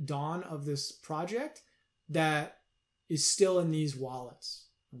the dawn of this project that is still in these wallets.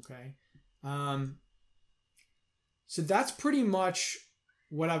 Okay. So that's pretty much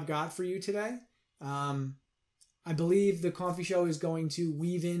what I've got for you today. I believe the Coffee Show is going to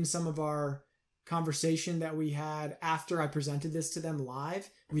weave in some of our conversation that we had after I presented this to them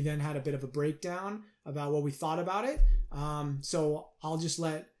live. We then had a bit of a breakdown about what we thought about it. So I'll just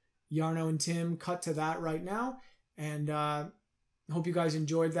let Jarno and Tim cut to that right now. And hope you guys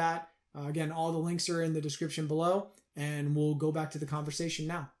enjoyed that. Again, all the links are in the description below, and we'll go back to the conversation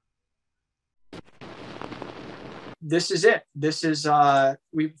now. This is it. This is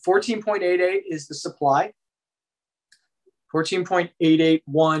 14.88 is the supply.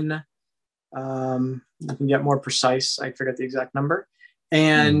 14.881. You can get more precise. I forget the exact number.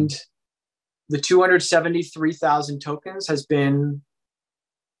 And the 273,000 tokens has been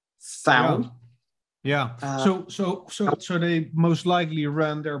found. Yeah. So they most likely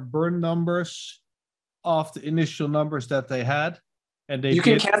ran their burn numbers off the initial numbers that they had, and they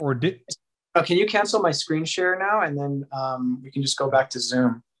can you cancel my screen share now, and then we can just go back to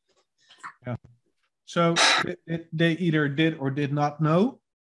Zoom. Yeah. So they either did or did not know.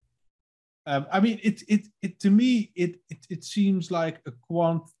 I mean, to me it seems like a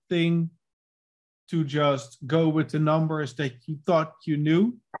quant thing to just go with the numbers that you thought you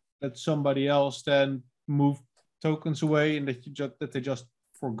knew, that somebody else then moved tokens away, and that they just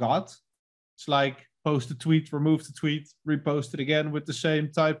forgot. It's like post a tweet, remove the tweet, repost it again with the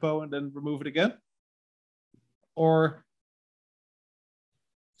same typo, and then remove it again. Or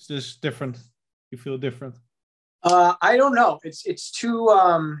is this different? You feel different? I don't know. It's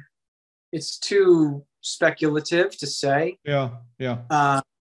too speculative to say. Yeah.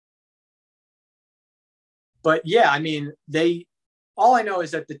 But yeah, I mean, all I know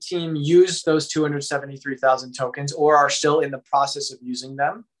is that the team used those 273,000 tokens or are still in the process of using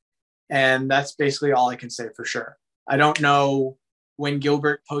them. And that's basically all I can say for sure. I don't know when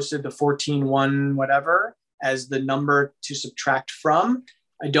Gilbert posted the 14.1 whatever as the number to subtract from.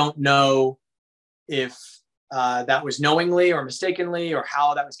 I don't know if that was knowingly or mistakenly or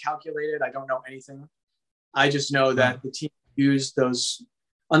how that was calculated. I don't know anything. I just know that the team used those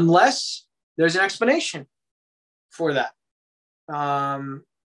unless there's an explanation for that,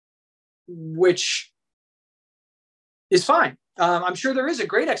 which is fine. I'm sure there is a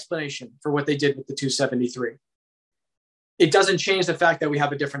great explanation for what they did with the 273. It doesn't change the fact that we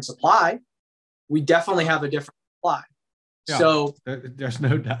have a different supply. We definitely have a different supply. Yeah, so there's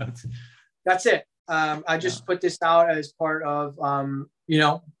no doubt. That's it. I just put this out as part of,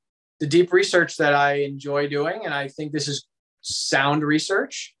 the deep research that I enjoy doing. And I think this is sound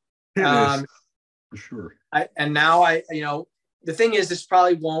research. It is, for sure. The thing is, this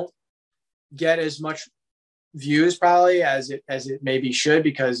probably won't get as much views probably as it maybe should,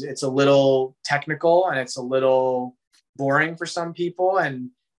 because it's a little technical and it's a little boring for some people. And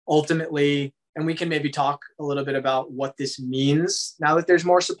ultimately, and we can maybe talk a little bit about what this means now that there's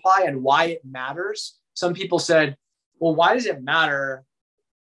more supply and why it matters. Some people said, well, why does it matter?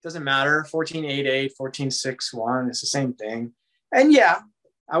 It doesn't matter. 14.88, 14.61, it's the same thing. And yeah,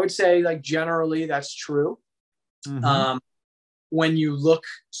 I would say like generally that's true. Mm-hmm. When you look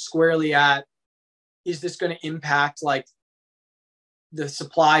squarely at, is this going to impact like the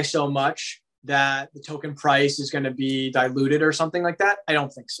supply so much that the token price is going to be diluted or something like that? I don't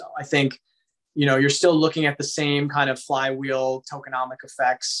think so. I think, you're still looking at the same kind of flywheel tokenomic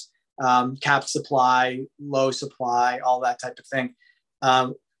effects, capped supply, low supply, all that type of thing.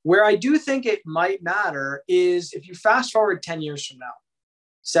 Where I do think it might matter is if you fast forward 10 years from now,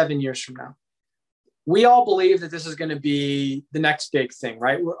 7 years from now, we all believe that this is going to be the next big thing,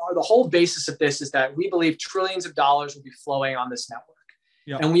 right? The whole basis of this is that we believe trillions of dollars will be flowing on this network.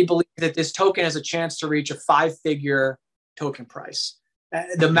 Yep. And we believe that this token has a chance to reach a 5-figure token price.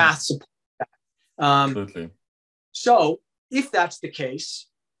 The math supports that. Absolutely. So if that's the case,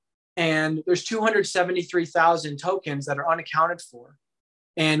 and there's 273,000 tokens that are unaccounted for,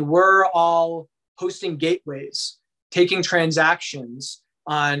 and we're all hosting gateways, taking transactions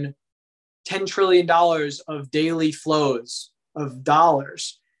on $10 trillion of daily flows of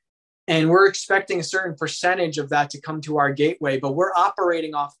dollars. And we're expecting a certain percentage of that to come to our gateway, but we're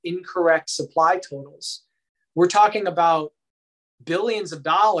operating off incorrect supply totals. We're talking about billions of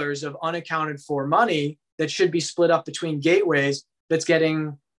dollars of unaccounted for money that should be split up between gateways that's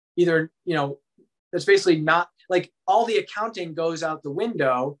getting either, that's basically not like all the accounting goes out the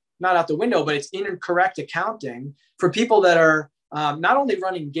window, not out the window, but it's incorrect accounting for people that are not only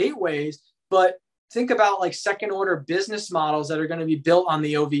running gateways, but think about like second order business models that are going to be built on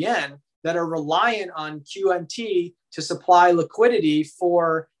the OVN that are reliant on QNT to supply liquidity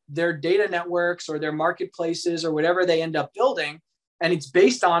for their data networks or their marketplaces or whatever they end up building. And it's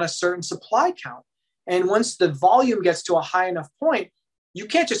based on a certain supply count. And once the volume gets to a high enough point, you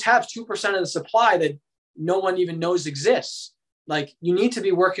can't just have 2% of the supply that no one even knows exists. Like you need to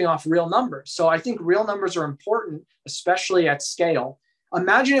be working off real numbers. So I think real numbers are important, especially at scale.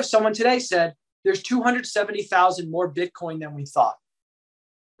 Imagine if someone today said, there's 270,000 more Bitcoin than we thought.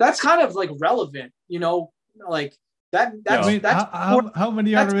 That's kind of like relevant, like that. How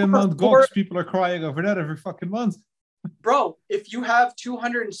many other Mt. Gox people are crying over that every fucking month? Bro, if you have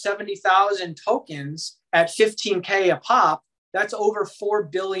 270,000 tokens at 15K a pop, that's over $4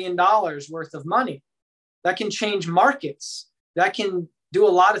 billion worth of money. That can change markets. That can do a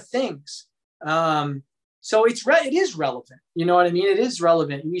lot of things. So it is relevant. You know what I mean? It is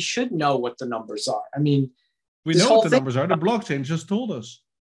relevant. We should know what the numbers are. I mean, we know what the numbers are. The blockchain just told us.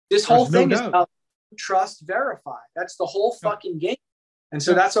 This whole thing is about trust, verify. That's the whole fucking game. And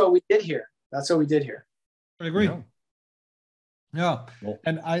so that's what we did here. I agree. Yeah.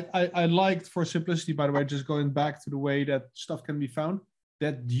 And I liked, for simplicity, by the way, just going back to the way that stuff can be found,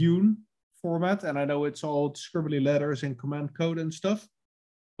 that Dune format. And I know it's all scribbly letters and command code and stuff,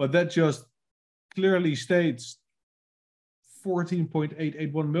 but that just clearly states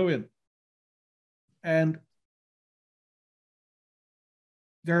 14.881 million. And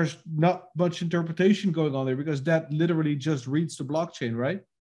there's not much interpretation going on there because that literally just reads the blockchain, right?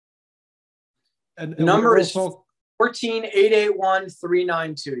 And the number is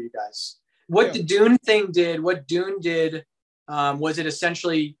 14,881,392, you guys. What the Dune thing did, was it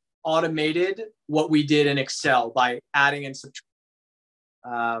essentially automated what we did in Excel by adding and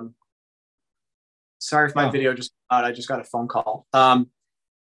subtracting. Sorry if my video just got out. I just got a phone call.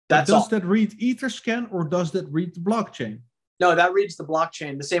 That's does all. that read Etherscan or does that read the blockchain? No, that reads the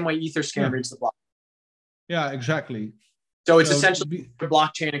blockchain the same way Etherscan reads the blockchain. Yeah, exactly. So it's essentially the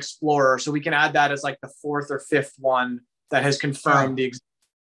blockchain explorer. So we can add that as like the fourth or fifth one that has confirmed the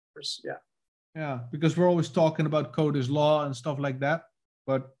existence. Yeah. Yeah, because we're always talking about code is law and stuff like that.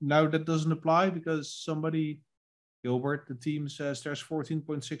 But now that doesn't apply because somebody, Gilbert, the team says there's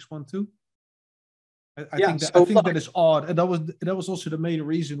 14.612. I think that is odd. And that was also the main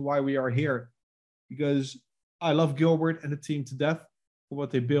reason why we are here. Because I love Gilbert and the team to death for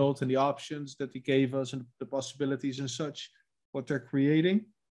what they built and the options that they gave us and the possibilities and such, what they're creating.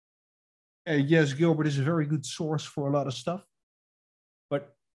 And yes, Gilbert is a very good source for a lot of stuff.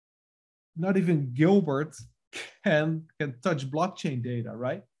 But not even Gilbert can touch blockchain data,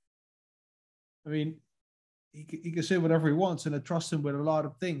 right? I mean, he can say whatever he wants, and I trust him with a lot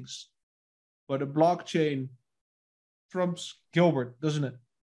of things. But a blockchain trumps Gilbert, doesn't it?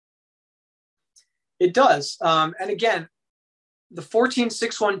 It does. And again, the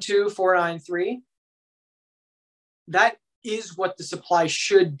 14.612.493, that is what the supply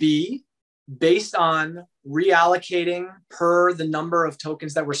should be based on reallocating per the number of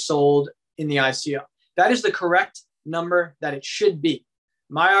tokens that were sold in the ICO. That is the correct number that it should be.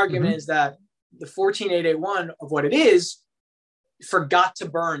 My argument is that the 14.881 of what it is forgot to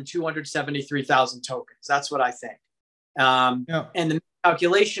burn 273,000 tokens. That's what I think. And the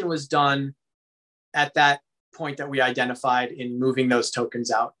calculation was done at that point that we identified in moving those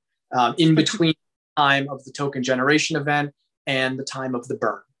tokens out in between the time of the token generation event and the time of the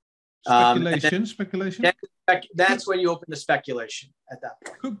burn. Speculation. That's when you open the speculation at that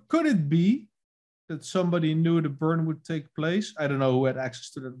point. Could it be that somebody knew the burn would take place? I don't know who had access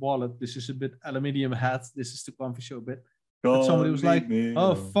to that wallet. This is a bit aluminium hat. This is the Quanfi Show bit. But somebody was like,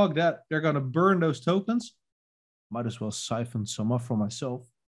 oh, fuck that. They're going to burn those tokens. Might as well siphon some off for myself.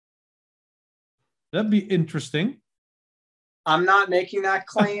 That'd be interesting. I'm not making that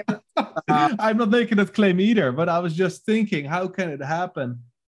claim. I'm not making that claim either, but I was just thinking, how can it happen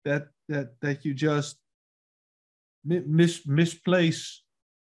that you just misplace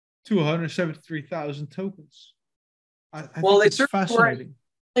 273,000 tokens? I think it's fascinating.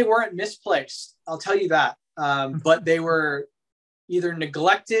 They weren't misplaced. I'll tell you that. But they were either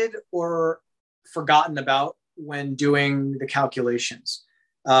neglected or forgotten about when doing the calculations.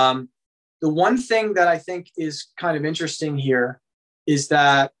 The one thing that I think is kind of interesting here is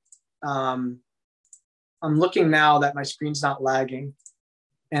that I'm looking now that my screen's not lagging,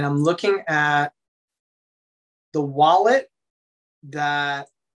 and I'm looking at the wallet that,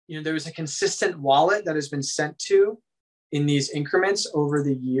 there was a consistent wallet that has been sent to in these increments over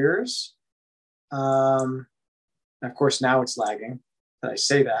the years. Of course, now it's lagging that I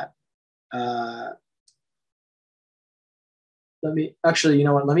say that. Let me, actually, you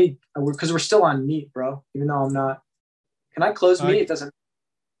know what? Because we're still on Meet, bro, even though I'm not. Can I close Meet? It doesn't.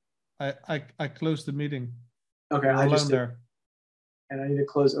 I closed the meeting. Okay, I just did. There. And I need to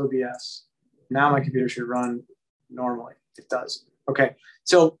close OBS. Now my computer should run normally. It does. Okay,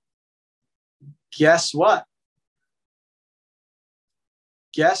 so guess what?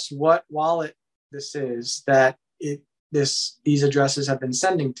 Guess what wallet this is that these addresses have been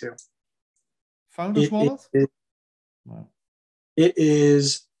sending to? Founders wallet? Wow. It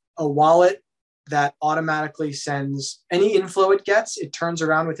is a wallet that automatically sends any inflow it gets. It turns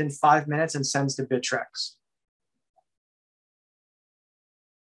around within 5 minutes and sends to Bittrex.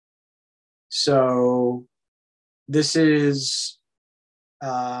 So this is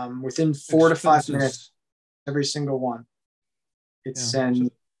within 4 to 5 minutes, every single one. It sends.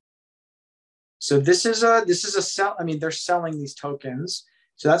 So this is a sell. I mean, they're selling these tokens.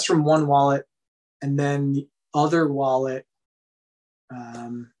 So that's from one wallet, and then the other wallet.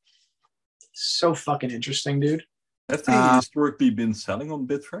 So fucking interesting, dude. Have they historically been selling on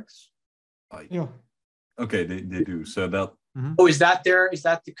Bittrex? Yeah. Okay, they do. So that. Oh, is that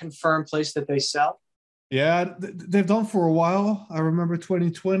the confirmed place that they sell? Yeah, they've done for a while. I remember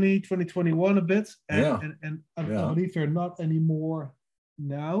 2020, 2021 a bit. And I believe they're not anymore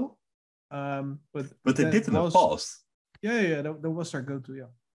now. But they did in the past. Yeah, that was our go-to, yeah.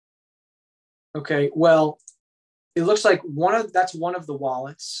 Okay, well, it looks like that's one of the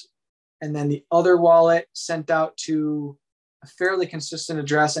wallets. And then the other wallet sent out to a fairly consistent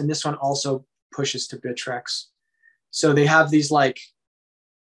address. And this one also pushes to Bittrex. So they have these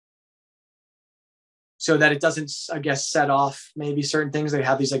so that it doesn't, I guess, set off maybe certain things. They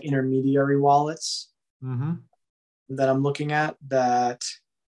have these intermediary wallets that I'm looking at that,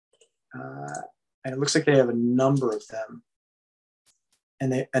 and it looks like they have a number of them.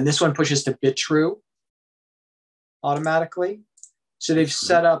 And this one pushes to BitTrue automatically. So they've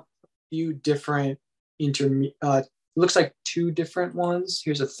set up a few different looks like 2 different ones.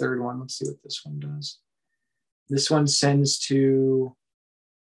 Here's a third one. Let's see what this one does. This one sends to.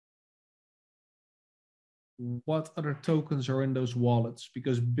 What other tokens are in those wallets?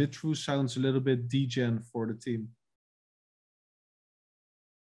 Because Bitrue sounds a little bit degen for the team.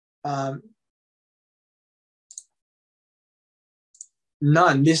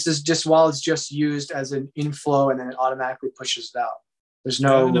 None. This is just wallets just used as an inflow, and then it automatically pushes it out. There's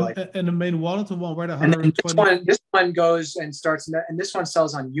no and the main wallet, the one where the 120. And this one goes and starts, and this one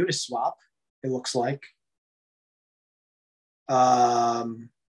sells on Uniswap. It looks like. Are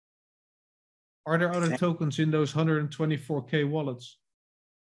there other tokens in those 124K wallets?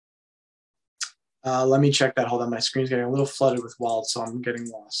 Let me check that. Hold on, my screen's getting a little flooded with wallets, so I'm getting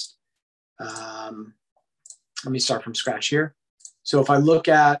lost. Let me start from scratch here. So if I look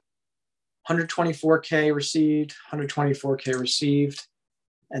at 124K received, 124K received,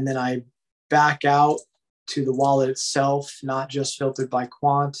 and then I back out to the wallet itself, not just filtered by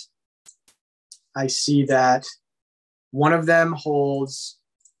quant, I see that one of them holds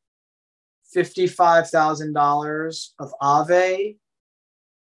 $55,000 of Aave,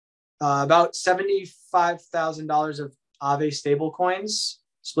 about $75,000 of Aave stablecoins,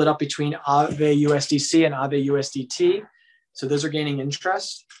 split up between Aave USDC and Aave USDT. So those are gaining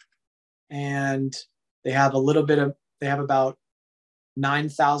interest. And they have about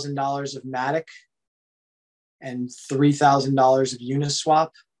 $9,000 of Matic and $3,000 of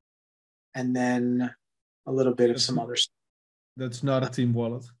Uniswap, and then a little bit of some other stuff. That's not a team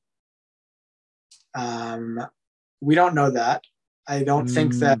wallet. We don't know that. I don't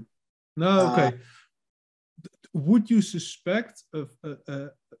think that. No, okay. Would you suspect a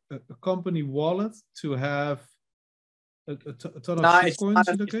company wallet to have a ton of shitcoins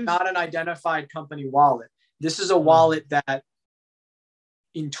in the case? It's not an identified company wallet. This is a wallet that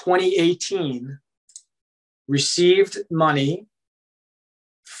in 2018 received money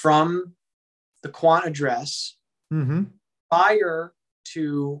from the quant address prior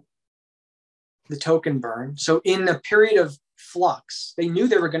to the token burn. So in the period of flux, they knew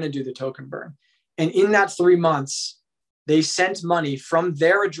they were going to do the token burn. And in that 3 months, they sent money from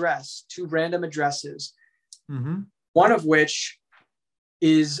their address to random addresses, one of which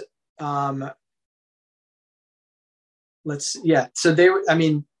is, so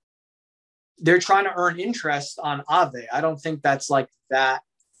they're trying to earn interest on Aave. I don't think that's like that.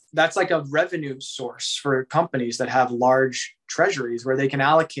 That's like a revenue source for companies that have large treasuries where they can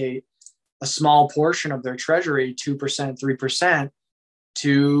allocate a small portion of their treasury, 2%, 3%,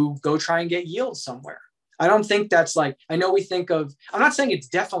 to go try and get yield somewhere. I don't think that's like, I know we think of, I'm not saying it's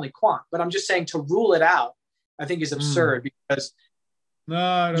definitely quant, but I'm just saying to rule it out, I think is absurd because.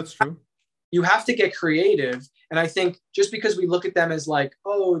 No, that's true. You have to get creative. And I think just because we look at them as like,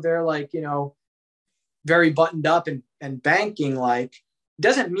 oh, they're like, very buttoned up and banking like,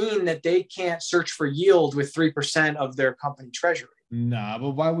 doesn't mean that they can't search for yield with 3% of their company treasury. Nah,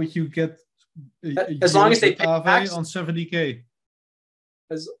 but why would you get as long as they pay Aave on 70K?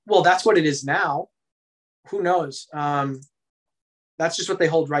 Well, that's what it is now. Who knows? That's just what they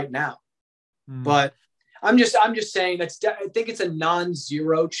hold right now. But I'm just saying I think it's a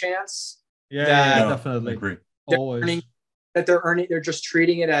non-zero chance. Yeah, definitely. I agree. Always. They're just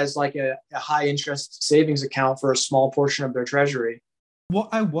treating it as like a high interest savings account for a small portion of their treasury. Well,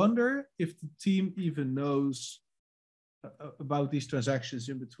 I wonder if the team even knows about these transactions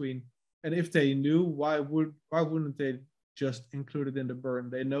in between. And if they knew, why wouldn't they just include it in the burn?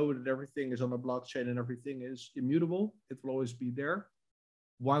 They know that everything is on a blockchain and everything is immutable. It will always be there.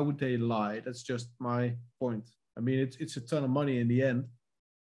 Why would they lie? That's just my point. I mean, it's a ton of money in the end,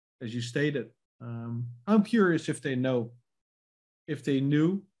 as you stated. I'm curious if they know, if they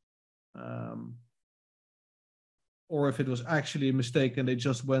knew, or if it was actually a mistake and they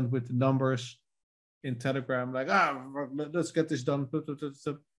just went with the numbers in Telegram, like, let's get this done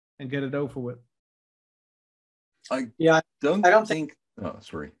and get it over with. I don't think. Oh,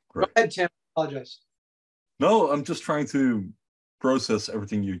 sorry. Go ahead, Tim. Apologize. No, I'm just trying to process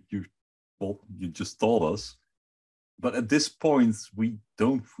everything you just told us. But at this point, we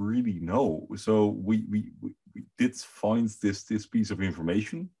don't really know. So we did find this piece of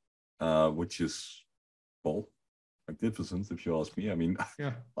information, which is, well, magnificent, if you ask me. I mean,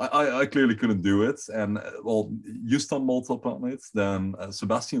 yeah. I clearly couldn't do it. And, well, you stumbled upon it. Then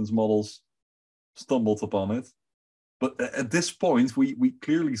Sebastian's models stumbled upon it. But at this point, we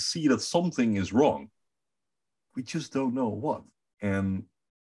clearly see that something is wrong. We just don't know what. And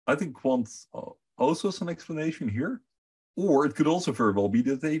I think Quant also has an explanation here. Or it could also very well be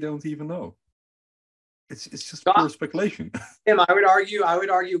that they don't even know. It's just So, pure speculation. Tim, I would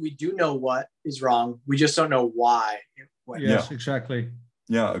argue we do know what is wrong. We just don't know why. Yes, Yeah. exactly.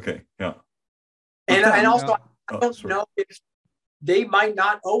 Yeah. Okay. Yeah. And also, I don't know if they might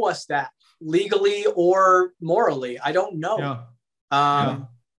not owe us that legally or morally. I don't know. Yeah. I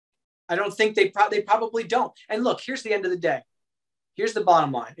don't think they probably don't. And look, here's the end of the day. Here's the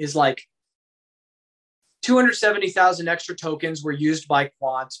bottom line: is like 270,000 extra tokens were used by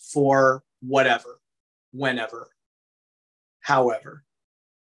Quant for whatever, whenever, however.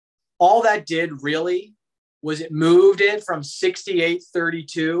 All that did really was it moved it from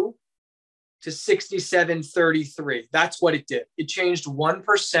 6832 to 6733. That's what it did. It changed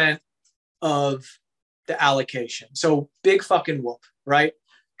 1% of the allocation. So big fucking whoop, right?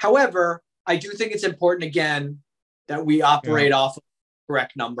 However, I do think it's important, again, that we operate off of the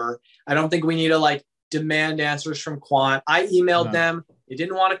correct number. I don't think we need to like demand answers from Quant. I emailed them. They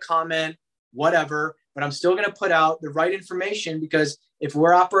didn't want to comment, whatever, but I'm still going to put out the right information, because if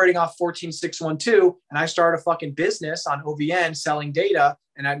we're operating off 14612 and I start a fucking business on OVN selling data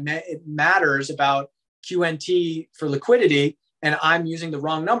and it matters about QNT for liquidity and I'm using the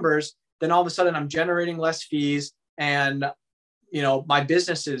wrong numbers, then all of a sudden I'm generating less fees and my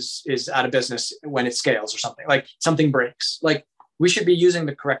business is out of business when it scales or something, like something breaks. Like, we should be using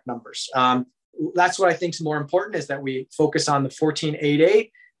the correct numbers. That's what I think is more important, is that we focus on the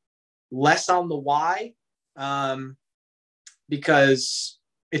 1488, less on the why, because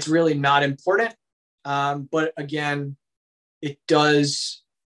it's really not important. But again, it does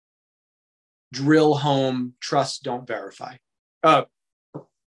drill home: trust, don't verify.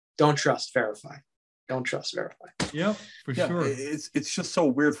 Don't trust, verify. Don't trust, verify. Yeah, for sure. It's just so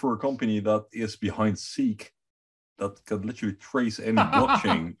weird for a company that is behind Seek, that can literally trace any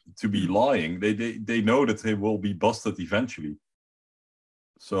blockchain to be lying. They know that they will be busted eventually.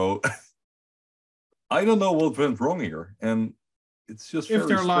 So I don't know what went wrong here, and it's just if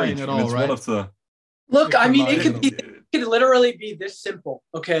they're lying at all, right? One of the look. I mean, it could literally be this simple.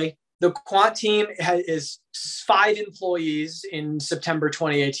 Okay, the Quant team is 5 employees in September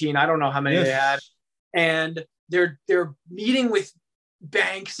 2018. I don't know how many they had, and they're meeting with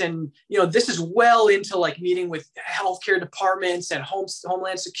banks, and this is well into like meeting with healthcare departments and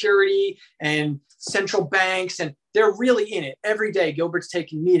Homeland Security and central banks, and they're really in it every day. Gilbert's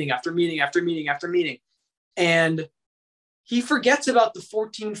taking meeting after meeting after meeting after meeting, and he forgets about the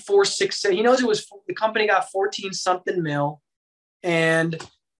 14,467. He knows the company got 14 something mil, and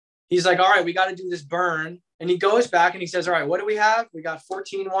he's like, all right, we got to do this burn. And he goes back and he says, all right, what do we have? We got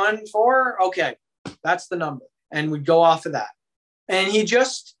 14,114. Okay, that's the number, and we go off of that. And he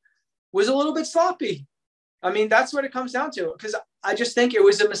just was a little bit sloppy. I mean, that's what it comes down to, because I just think it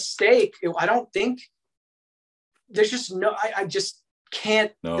was a mistake. I don't think there's just I just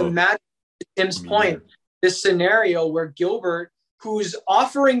can't imagine, Tim's point, this scenario where Gilbert, who's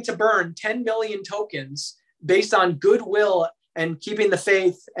offering to burn 10 million tokens based on goodwill and keeping the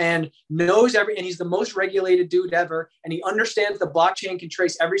faith, and knows and he's the most regulated dude ever, and he understands the blockchain can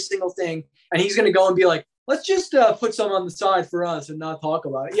trace every single thing, and he's going to go and be like, let's just put some on the side for us and not talk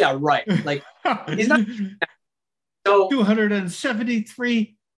about it. Yeah, right. Like, he's not. So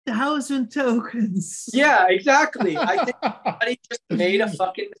 273,000 tokens. Yeah, exactly. I think somebody just made a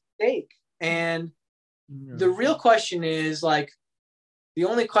fucking mistake. And the real question is, like, the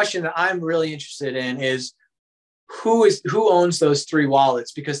only question that I'm really interested in is who owns those 3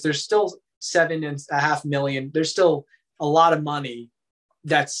 wallets, because there's still 7.5 million. There's still a lot of money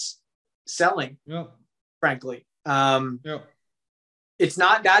that's selling. Yeah. Frankly, it's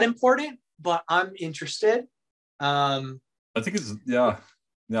not that important, but I'm interested. I think it's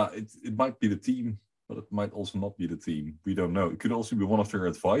it might be the team, but it might also not be the team. We don't know. It could also be one of their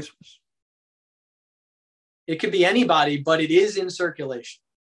advisors. It could be anybody, but it is in circulation.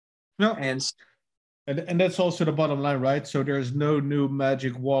 No, and that's also the bottom line, right? So there's no new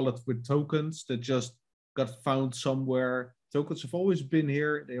magic wallet with tokens that just got found somewhere. Tokens have always been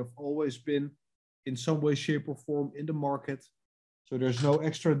here. They have always been in some way, shape, or form in the market. So there's no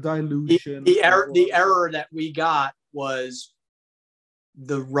extra dilution. The error that we got was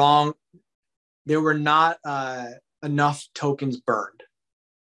the wrong. There were not enough tokens burned,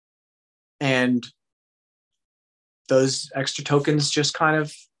 and those extra tokens just kind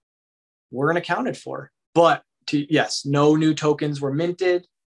of weren't accounted for. But no new tokens were minted.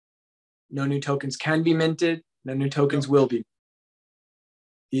 No new tokens can be minted. No new tokens will be.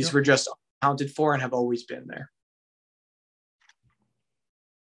 These were just accounted for and have always been there.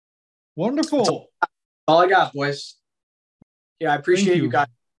 Wonderful. That's all I got, boys. Yeah, I appreciate you guys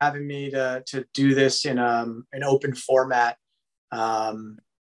having me to do this in an open format.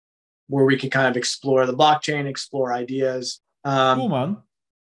 where we can kind of explore the blockchain, explore ideas. Cool, man.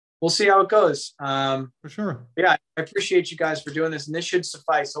 We'll see how it goes. For sure. Yeah, I appreciate you guys for doing this, and this should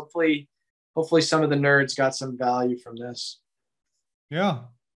suffice. Hopefully some of the nerds got some value from this. Yeah,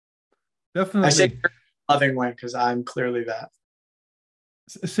 definitely. I say loving way because I'm clearly that.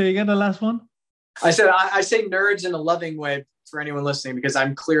 Say again the last one. I said I say nerds in a loving way for anyone listening because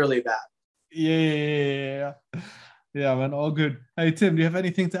I'm clearly that. Yeah, man, all good. Hey, Tim, do you have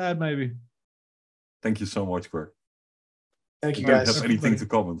anything to add, maybe? Thank you so much, Greg. Thank you, I don't guys. have anything to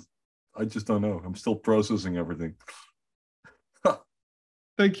comment. I just don't know. I'm still processing everything.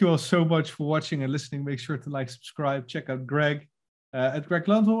 Thank you all so much for watching and listening. Make sure to like, subscribe, check out Greg at Greg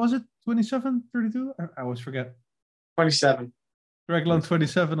Lunt. What was it? 27, 32? I always forget. 27. Greg Lunt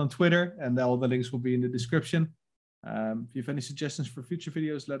 27 on Twitter, and all the links will be in the description. If you have any suggestions for future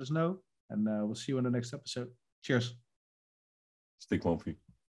videos, let us know, and we'll see you in the next episode. Cheers. Stay comfy.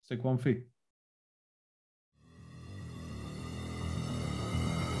 Stay comfy.